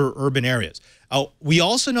deployment over urban areas. We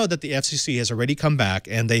also know that the FCC has already come back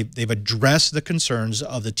and they've addressed the concerns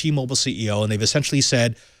of the T-Mobile CEO, and they've essentially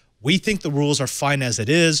said, we think the rules are fine as it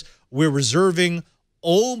is. We're reserving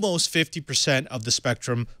almost 50% of the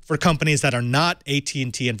spectrum for companies that are not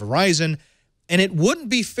AT&T and Verizon, and it wouldn't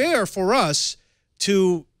be fair for us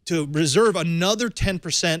to reserve another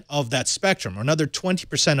 10% of that spectrum or another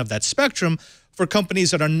 20% of that spectrum for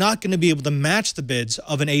companies that are not going to be able to match the bids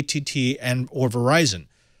of an AT&T or Verizon.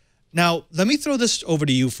 Now, let me throw this over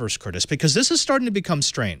to you first, Curtis, because this is starting to become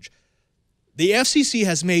strange. The FCC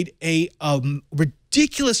has made a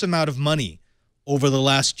ridiculous amount of money over the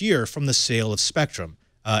last year from the sale of spectrum.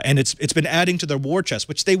 And it's been adding to their war chest,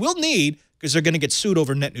 which they will need because they're going to get sued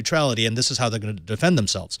over net neutrality, and this is how they're going to defend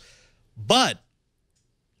themselves. But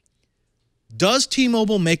does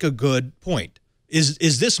T-Mobile make a good point?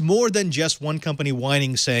 Is this more than just one company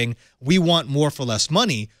whining, saying, we want more for less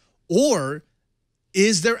money? Or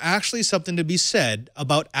is there actually something to be said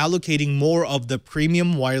about allocating more of the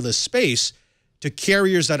premium wireless space to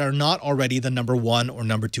carriers that are not already the #1 or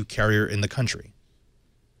 #2 carrier in the country?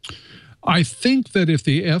 I think that if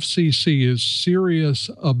the FCC is serious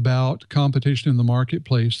about competition in the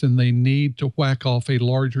marketplace, then they need to whack off a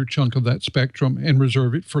larger chunk of that spectrum and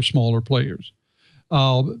reserve it for smaller players.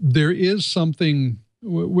 There is something,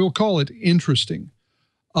 we'll call it interesting,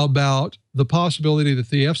 about the possibility that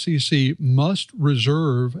the FCC must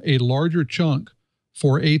reserve a larger chunk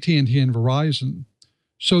for AT&T and Verizon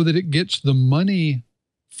so that it gets the money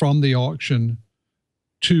from the auction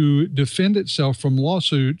to defend itself from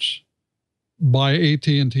lawsuits by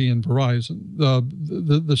AT&T and Verizon.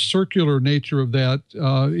 The circular nature of that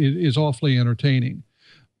is awfully entertaining.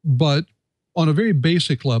 But on a very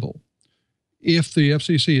basic level, if the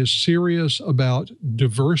FCC is serious about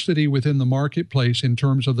diversity within the marketplace in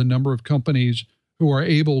terms of the number of companies who are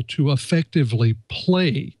able to effectively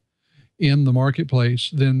play in the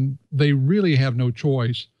marketplace, then they really have no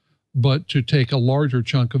choice but to take a larger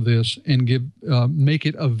chunk of this and make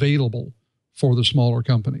it available for the smaller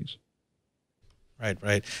companies.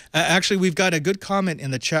 Right. Actually, we've got a good comment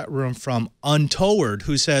in the chat room from Untoward,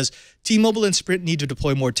 who says, T-Mobile and Sprint need to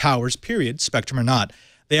deploy more towers, period, spectrum or not.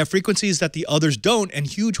 They have frequencies that the others don't and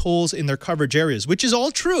huge holes in their coverage areas, which is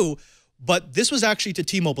all true, but this was actually to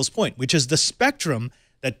T-Mobile's point, which is the spectrum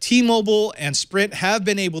that T-Mobile and Sprint have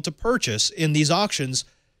been able to purchase in these auctions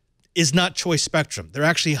is not choice spectrum. They're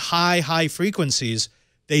actually high frequencies.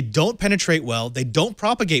 They don't penetrate well. They don't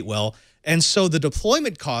propagate well. And so the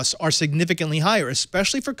deployment costs are significantly higher,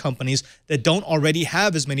 especially for companies that don't already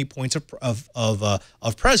have as many points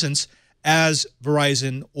of presence as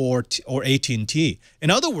Verizon or AT&T.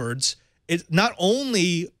 In other words, not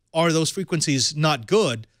only are those frequencies not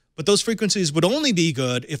good, but those frequencies would only be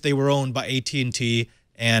good if they were owned by AT&T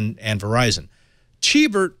and Verizon.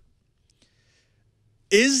 Cheebert,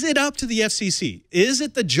 is it up to the FCC? Is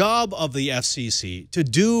it the job of the FCC to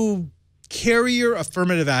do carrier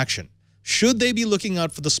affirmative action? Should they be looking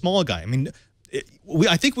out for the small guy? I mean,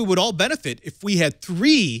 I think we would all benefit if we had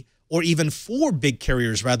 3 or even 4 big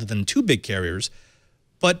carriers rather than 2 big carriers.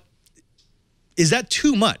 But is that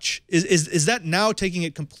too much? Is that now taking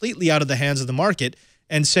it completely out of the hands of the market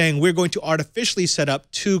and saying we're going to artificially set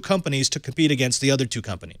up 2 companies to compete against the other 2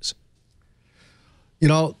 companies? You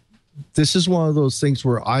know, this is one of those things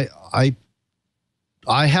where I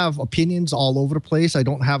have opinions all over the place. I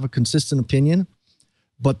don't have a consistent opinion,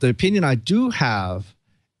 but the opinion I do have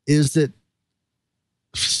is that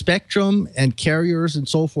spectrum and carriers and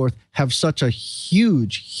so forth have such a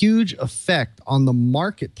huge effect on the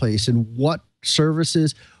marketplace and what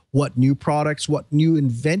services, what new products, what new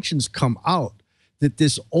inventions come out, that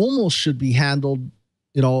this almost should be handled,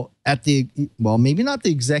 at the, well, maybe not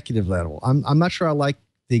the executive level. I'm not sure I like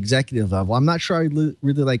the executive level. I'm not sure I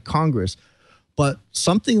really like Congress, but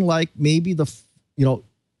something like maybe the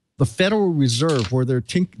Federal Reserve, where they're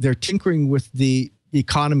tinkering with the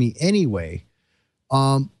economy anyway.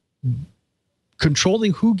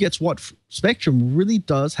 Controlling who gets what spectrum really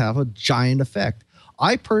does have a giant effect.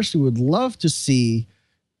 I personally would love to see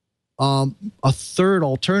a third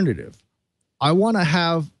alternative. I want to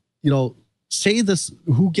have, say this,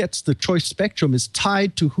 who gets the choice spectrum is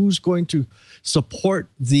tied to who's going to support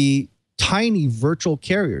the tiny virtual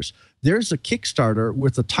carriers. There's a Kickstarter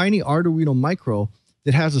with a tiny Arduino Micro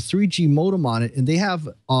that has a 3G modem on it, and they have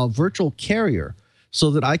a virtual carrier so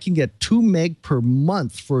that I can get 2 meg per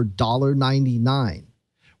month for $1.99.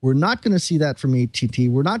 We're not going to see that from AT&T.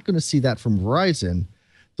 We're not going to see that from Verizon.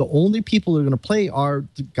 The only people that are going to play are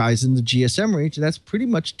the guys in the GSM range, and that's pretty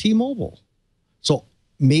much T-Mobile. So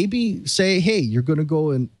maybe say, hey, you're going to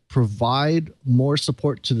go and provide more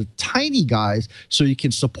support to the tiny guys so you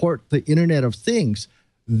can support the Internet of Things.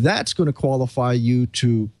 That's going to qualify you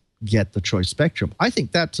to get the choice spectrum. I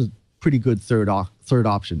think that's a pretty good third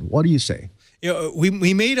option. What do you say?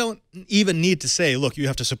 We may don't even need to say, look, you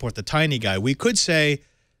have to support the tiny guy. We could say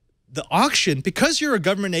the auction, because you're a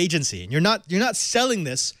government agency and you're not selling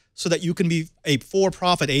this so that you can be a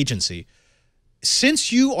for-profit agency.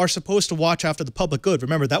 Since you are supposed to watch after the public good,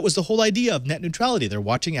 remember, that was the whole idea of net neutrality. They're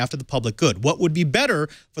watching after the public good. What would be better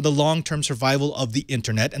for the long-term survival of the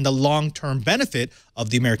internet and the long-term benefit of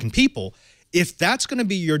the American people? If that's going to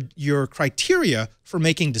be your criteria for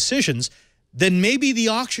making decisions, then maybe the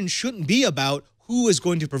auction shouldn't be about who is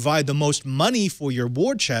going to provide the most money for your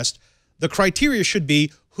war chest. The criteria should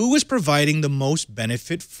be who is providing the most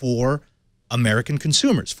benefit for American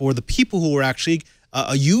consumers, for the people who are actually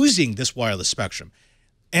using this wireless spectrum.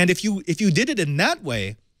 And if you did it in that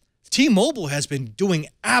way, T-Mobile has been doing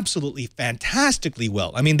absolutely fantastically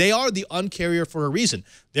well. I mean, they are the Un-carrier for a reason.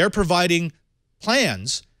 They're providing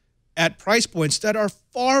plans at price points that are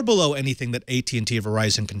far below anything that AT&T and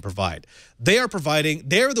Verizon can provide. They're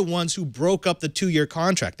the ones who broke up the 2-year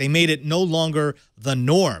contract. They made it no longer the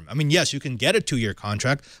norm. I mean, yes, you can get a 2-year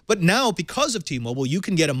contract, but now because of T-Mobile, you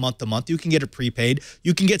can get a month-to-month, you can get a prepaid,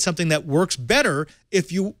 you can get something that works better if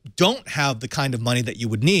you don't have the kind of money that you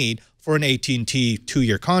would need for an AT&T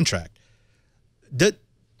 2-year contract.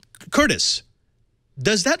 Curtis,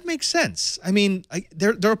 does that make sense? I mean,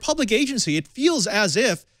 they're a public agency. It feels as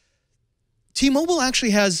if T-Mobile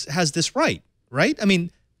actually has this right? I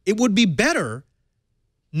mean, it would be better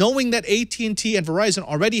knowing that AT&T and Verizon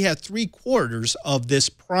already have 3/4 of this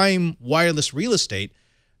prime wireless real estate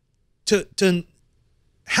to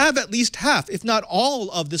have at least half, if not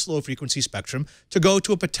all, of this low-frequency spectrum to go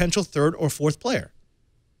to a potential third or fourth player.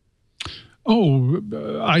 Oh,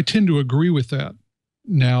 I tend to agree with that.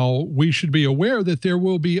 Now, we should be aware that there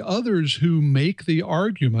will be others who make the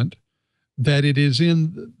argument that it is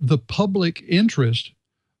in the public interest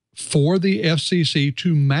for the FCC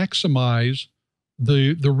to maximize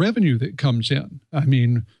the revenue that comes in. I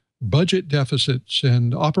mean, budget deficits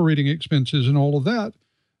and operating expenses and all of that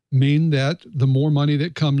mean that the more money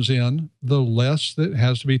that comes in, the less that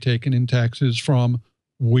has to be taken in taxes from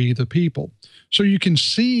we the people. So you can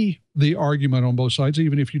see the argument on both sides,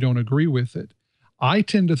 even if you don't agree with it. I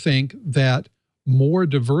tend to think that more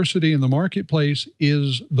diversity in the marketplace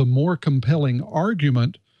is the more compelling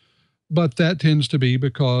argument, but that tends to be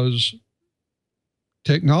because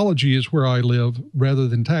technology is where I live rather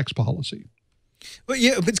than tax policy.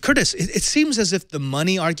 But Curtis, it seems as if the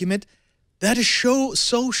money argument, that is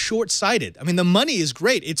so short-sighted. I mean, the money is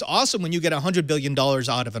great. It's awesome when you get $100 billion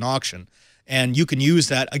out of an auction, and you can use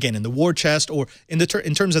that, again, in the war chest or in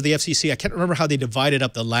terms of the FCC. I can't remember how they divided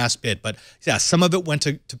up the last bit, but yeah, some of it went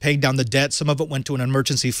to paying down the debt, some of it went to an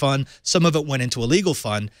emergency fund, some of it went into a legal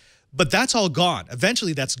fund, but that's all gone.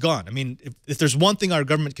 Eventually, that's gone. I mean, if there's one thing our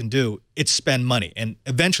government can do, it's spend money, and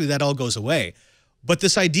eventually that all goes away. But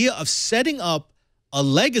this idea of setting up a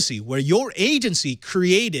legacy where your agency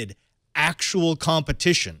created actual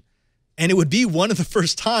competition, and it would be one of the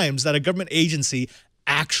first times that a government agency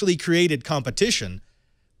actually created competition,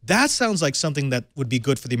 that sounds like something that would be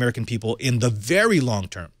good for the American people in the very long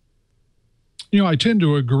term. You know, I tend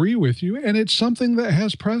to agree with you, and it's something that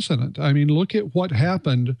has precedent. I mean, look at what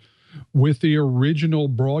happened with the original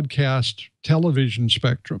broadcast television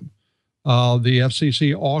spectrum. The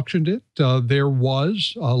FCC auctioned it. There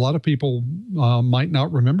was, a lot of people might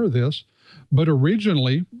not remember this, but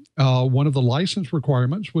originally one of the license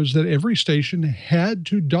requirements was that every station had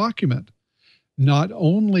to document not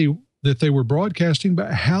only that they were broadcasting,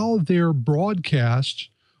 but how their broadcasts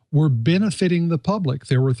were benefiting the public.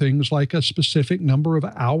 There were things like a specific number of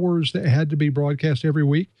hours that had to be broadcast every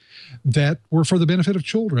week that were for the benefit of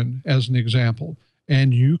children, as an example.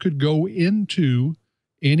 And you could go into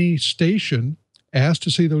any station, asked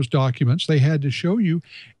to see those documents. They had to show you.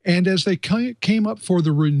 And as they came up for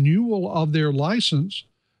the renewal of their license,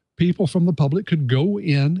 people from the public could go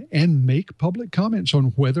in and make public comments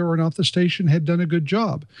on whether or not the station had done a good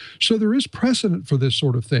job. So there is precedent for this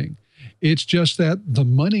sort of thing. It's just that the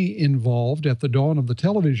money involved at the dawn of the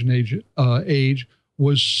television age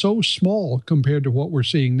was so small compared to what we're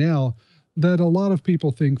seeing now that a lot of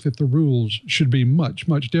people think that the rules should be much,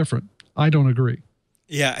 much different. I don't agree.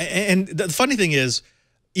 Yeah, and the funny thing is,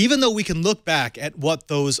 even though we can look back at what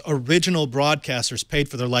those original broadcasters paid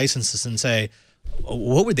for their licenses and say,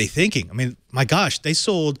 what were they thinking? I mean, my gosh, they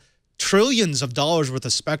sold trillions of dollars worth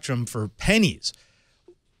of spectrum for pennies.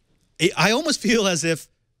 I almost feel as if,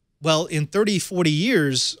 well, in 30, 40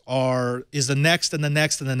 years, is the next and the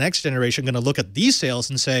next and the next generation going to look at these sales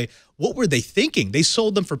and say, what were they thinking? They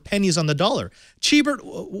sold them for pennies on the dollar. Cheebert,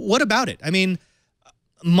 what about it? I mean,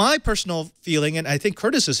 my personal feeling, and I think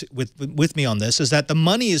Curtis is with me on this, is that the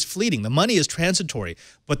money is fleeting. The money is transitory.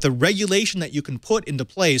 But the regulation that you can put into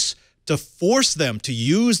place to force them to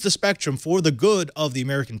use the spectrum for the good of the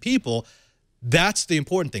American people, that's the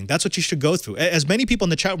important thing. That's what you should go through. As many people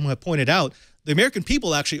in the chat room have pointed out, the American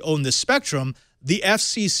people actually own this spectrum. The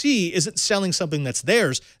FCC isn't selling something that's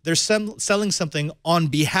theirs. They're selling something on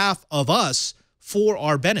behalf of us for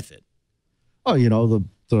our benefit. Oh, you know,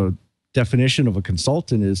 the definition of a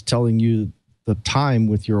consultant is telling you the time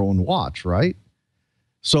with your own watch, right?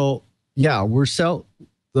 So, yeah, we're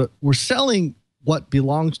selling what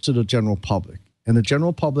belongs to the general public, and the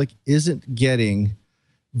general public isn't getting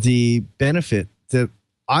the benefit that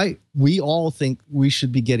we all think we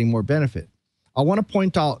should be getting more benefit. I want to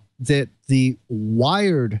point out that the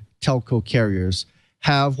wired telco carriers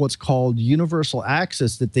have what's called universal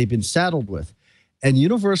access that they've been saddled with. And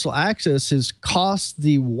universal access has cost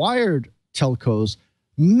the wired telcos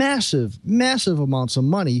massive, massive amounts of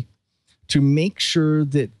money to make sure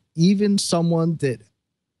that even someone that,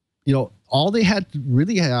 you know, all they had to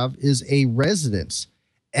really have is a residence.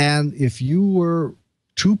 And if you were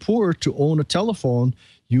too poor to own a telephone,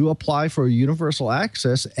 you apply for a universal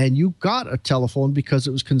access and you got a telephone because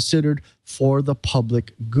it was considered for the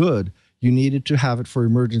public good. You needed to have it for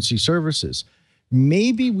emergency services.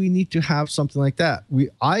 Maybe we need to have something like that.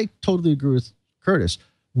 I totally agree with Curtis.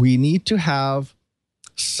 We need to have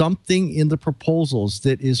something in the proposals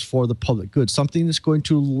that is for the public good, something that's going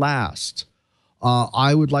to last.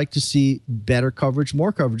 I would like to see better coverage,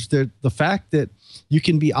 more coverage. The fact that you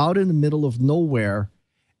can be out in the middle of nowhere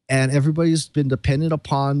and everybody's been dependent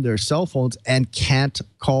upon their cell phones and can't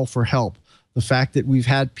call for help. The fact that we've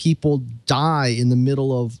had people die in the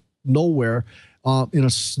middle of nowhere in a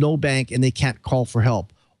snowbank and they can't call for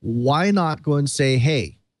help. Why not go and say,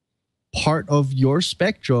 hey, part of your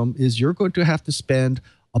spectrum is you're going to have to spend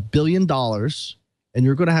 $1 billion and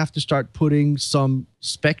you're going to have to start putting some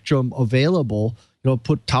spectrum available, you know,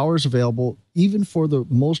 put towers available even for the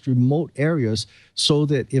most remote areas so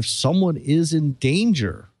that if someone is in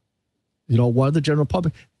danger, you know, one of the general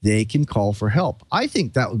public, they can call for help. I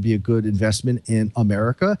think that would be a good investment in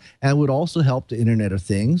America and would also help the Internet of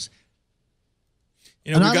Things.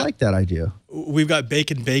 You know, and I like that idea. We've got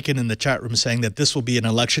Bacon in the chat room saying that this will be an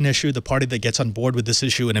election issue. The party that gets on board with this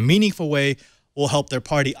issue in a meaningful way will help their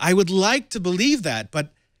party. I would like to believe that,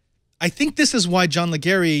 but I think this is why John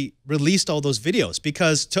Legary released all those videos,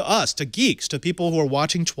 because to us, to geeks, to people who are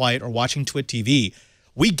watching Twite or watching Twit TV,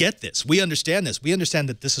 we get this. We understand this. We understand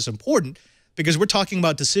that this is important because we're talking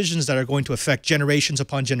about decisions that are going to affect generations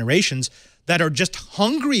upon generations that are just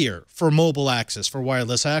hungrier for mobile access, for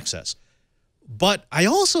wireless access. But I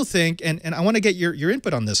also think, and I want to get your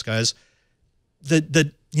input on this, guys,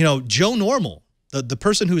 you know, Joe Normal, the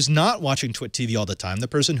person who's not watching Twit TV all the time, the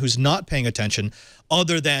person who's not paying attention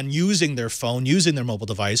other than using their phone, using their mobile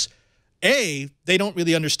device, A, they don't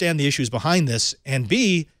really understand the issues behind this, and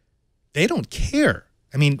B, they don't care.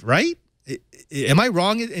 I mean, right? Am I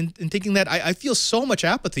wrong in thinking that? I feel so much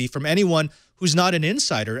apathy from anyone who's not an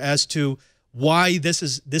insider as to why this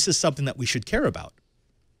is something that we should care about.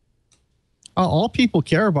 All people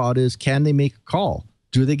care about is, can they make a call?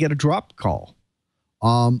 Do they get a dropped call?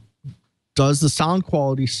 Does the sound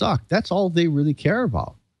quality suck? That's all they really care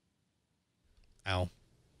about. Ow.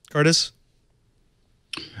 Curtis?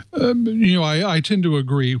 I tend to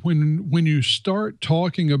agree. When you start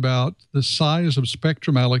talking about the size of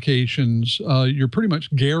spectrum allocations, you're pretty much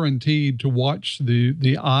guaranteed to watch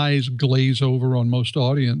the eyes glaze over on most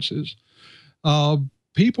audiences.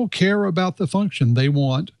 People care about the function. They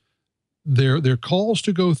want their calls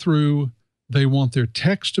to go through. They want their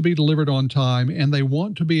text to be delivered on time, and they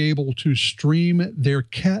want to be able to stream their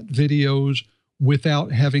cat videos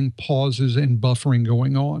without having pauses and buffering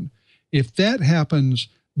going on. If that happens,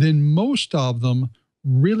 then most of them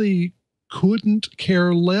really couldn't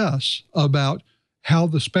care less about how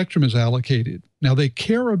the spectrum is allocated. Now, they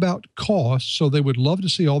care about cost, so they would love to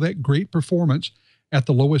see all that great performance at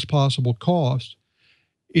the lowest possible cost.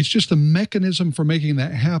 It's just the mechanism for making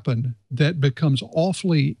that happen that becomes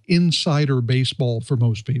awfully insider baseball for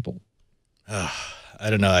most people. I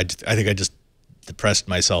don't know. I think I just depressed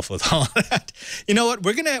myself with all that. You know what?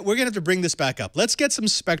 We're gonna have to bring this back up. Let's get some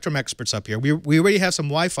spectrum experts up here. We already have some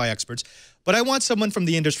Wi-Fi experts, but I want someone from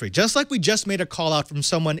the industry. Just like we just made a call out from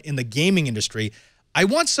someone in the gaming industry, I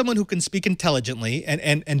want someone who can speak intelligently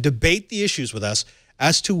and debate the issues with us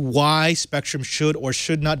as to why spectrum should or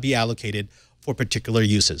should not be allocated for particular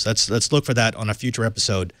uses. Let's look for that on a future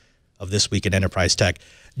episode of This Week in Enterprise Tech.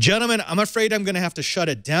 Gentlemen, I'm afraid I'm going to have to shut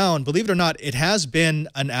it down. Believe it or not, it has been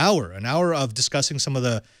an hour of discussing some of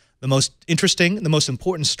the most interesting, the most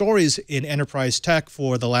important stories in enterprise tech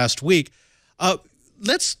for the last week.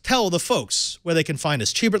 Let's tell the folks where they can find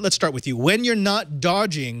us. Cheebert, let's start with you. When you're not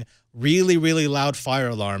dodging really, really loud fire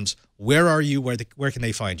alarms, where are you? Where can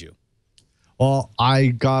they find you? Well, I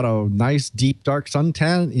got a nice deep dark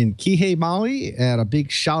suntan in Kihei, Maui, and a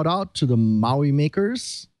big shout out to the Maui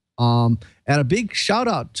makers. And a big shout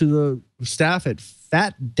out to the staff at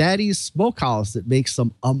Fat Daddy's Smokehouse that makes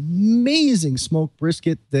some amazing smoked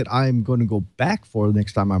brisket that I'm going to go back for the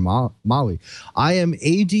next time I'm Maui. I am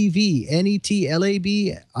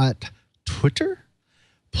ADVNETLAB at Twitter.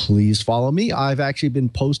 Please follow me. I've actually been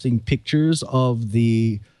posting pictures of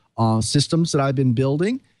the systems that I've been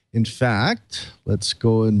building. In fact, let's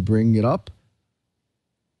go and bring it up.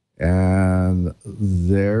 And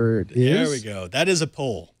there it is. There we go. That is a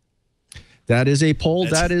pole. That is a pole.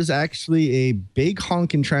 That is actually a big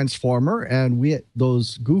honking transformer. And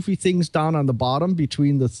those goofy things down on the bottom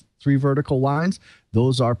between the three vertical lines,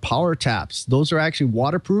 those are power taps. Those are actually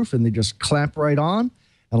waterproof, and they just clamp right on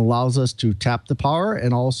and allows us to tap the power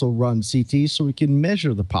and also run CT so we can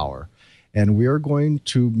measure the power. And we are going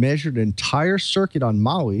to measure the entire circuit on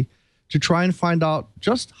Maui to try and find out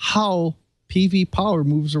just how PV power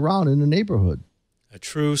moves around in the neighborhood. A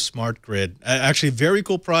true smart grid. Actually, very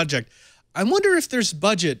cool project. I wonder if there's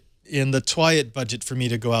budget in the Twiat budget for me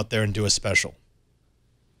to go out there and do a special.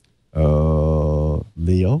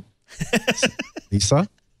 Leo? Lisa?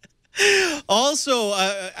 Also,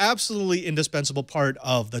 absolutely indispensable part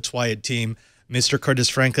of the Twiat team, Mr. Curtis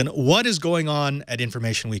Franklin. What is going on at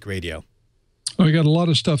Information Week Radio? We got a lot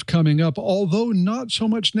of stuff coming up, although not so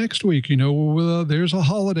much next week. You know, there's a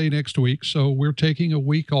holiday next week, so we're taking a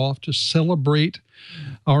week off to celebrate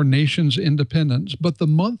our nation's independence. But the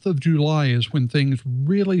month of July is when things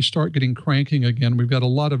really start getting cranking again. We've got a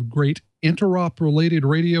lot of great interop-related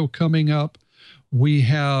radio coming up. We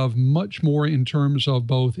have much more in terms of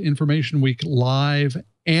both Information Week Live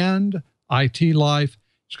and IT Live.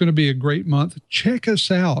 It's going to be a great month. Check us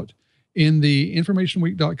out in the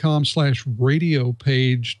informationweek.com/radio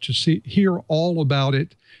page to hear all about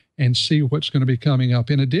it and see what's going to be coming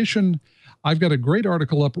up. In addition, I've got a great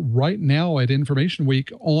article up right now at Information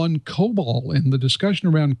Week on COBOL and the discussion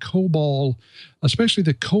around COBOL, especially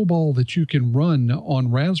the COBOL that you can run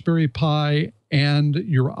on Raspberry Pi and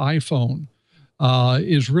your iPhone.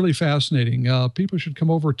 Is really fascinating. People should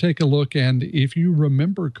come over, take a look, and if you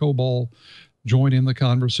remember COBOL, join in the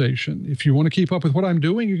conversation. If you want to keep up with what I'm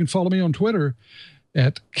doing, you can follow me on Twitter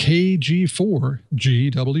at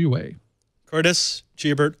KG4GWA. Curtis,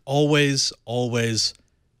 Cheebert, always, always,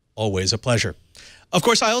 always a pleasure. Of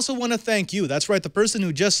course, I also want to thank you. That's right, the person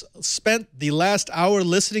who just spent the last hour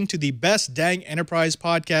listening to the best dang enterprise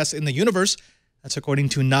podcast in the universe. That's according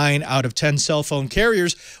to 9 out of 10 cell phone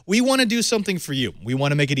carriers. We want to do something for you. We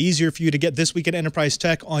want to make it easier for you to get This Week in Enterprise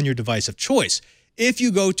Tech on your device of choice. If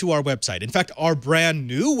you go to our website, in fact, our brand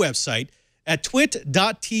new website at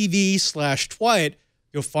twit.tv/Twiat,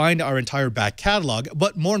 you'll find our entire back catalog.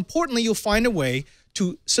 But more importantly, you'll find a way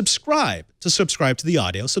to subscribe to the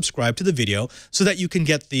audio, subscribe to the video, so that you can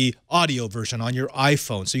get the audio version on your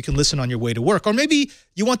iPhone, so you can listen on your way to work. Or maybe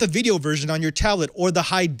you want the video version on your tablet or the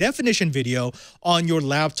high-definition video on your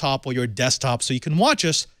laptop or your desktop, so you can watch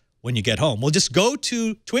us when you get home. Well, just go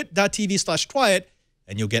to twit.tv/twiet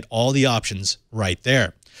and you'll get all the options right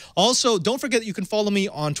there. Also, don't forget that you can follow me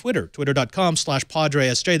on Twitter,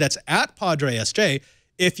 twitter.com/PadreSJ. That's at PadreSJ.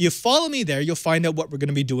 If you follow me there, you'll find out what we're going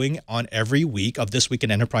to be doing on every week of This Week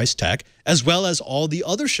in Enterprise Tech, as well as all the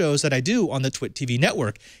other shows that I do on the Twit TV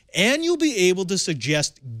network. And you'll be able to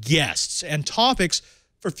suggest guests and topics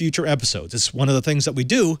for future episodes. It's one of the things that we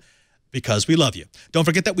do because we love you. Don't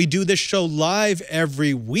forget that we do this show live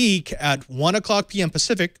every week at 1 o'clock p.m.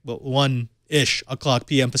 Pacific, well, 1-ish o'clock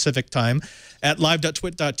p.m. Pacific time at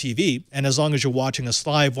live.twit.tv. And as long as you're watching us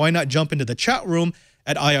live, why not jump into the chat room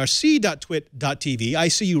at irc.twit.tv. I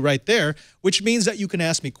see you right there, which means that you can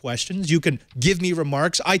ask me questions. You can give me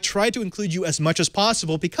remarks. I try to include you as much as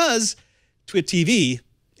possible because Twit TV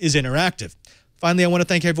is interactive. Finally, I want to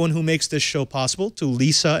thank everyone who makes this show possible, to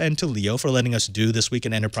Lisa and to Leo for letting us do This Week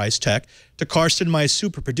in Enterprise Tech, to Karsten, my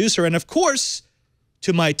super producer, and of course,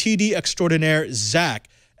 to my TD extraordinaire, Zach.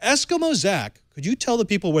 Eskimo Zach, could you tell the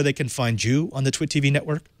people where they can find you on the Twit TV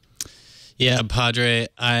network? Yeah, Padre,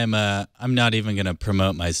 I'm not even going to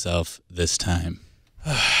promote myself this time.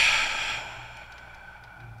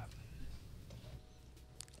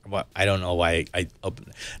 Well, I don't know why I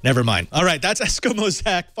opened. Never mind. All right, that's Eskimo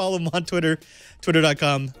Zach. Follow him on Twitter,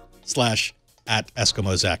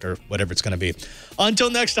 twitter.com/@Eskimo Zach or whatever it's going to be. Until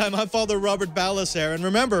next time, I'm Father Robert Ballecer. And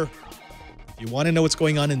remember, if you want to know what's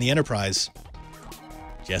going on in the Enterprise,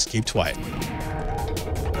 just keep quiet.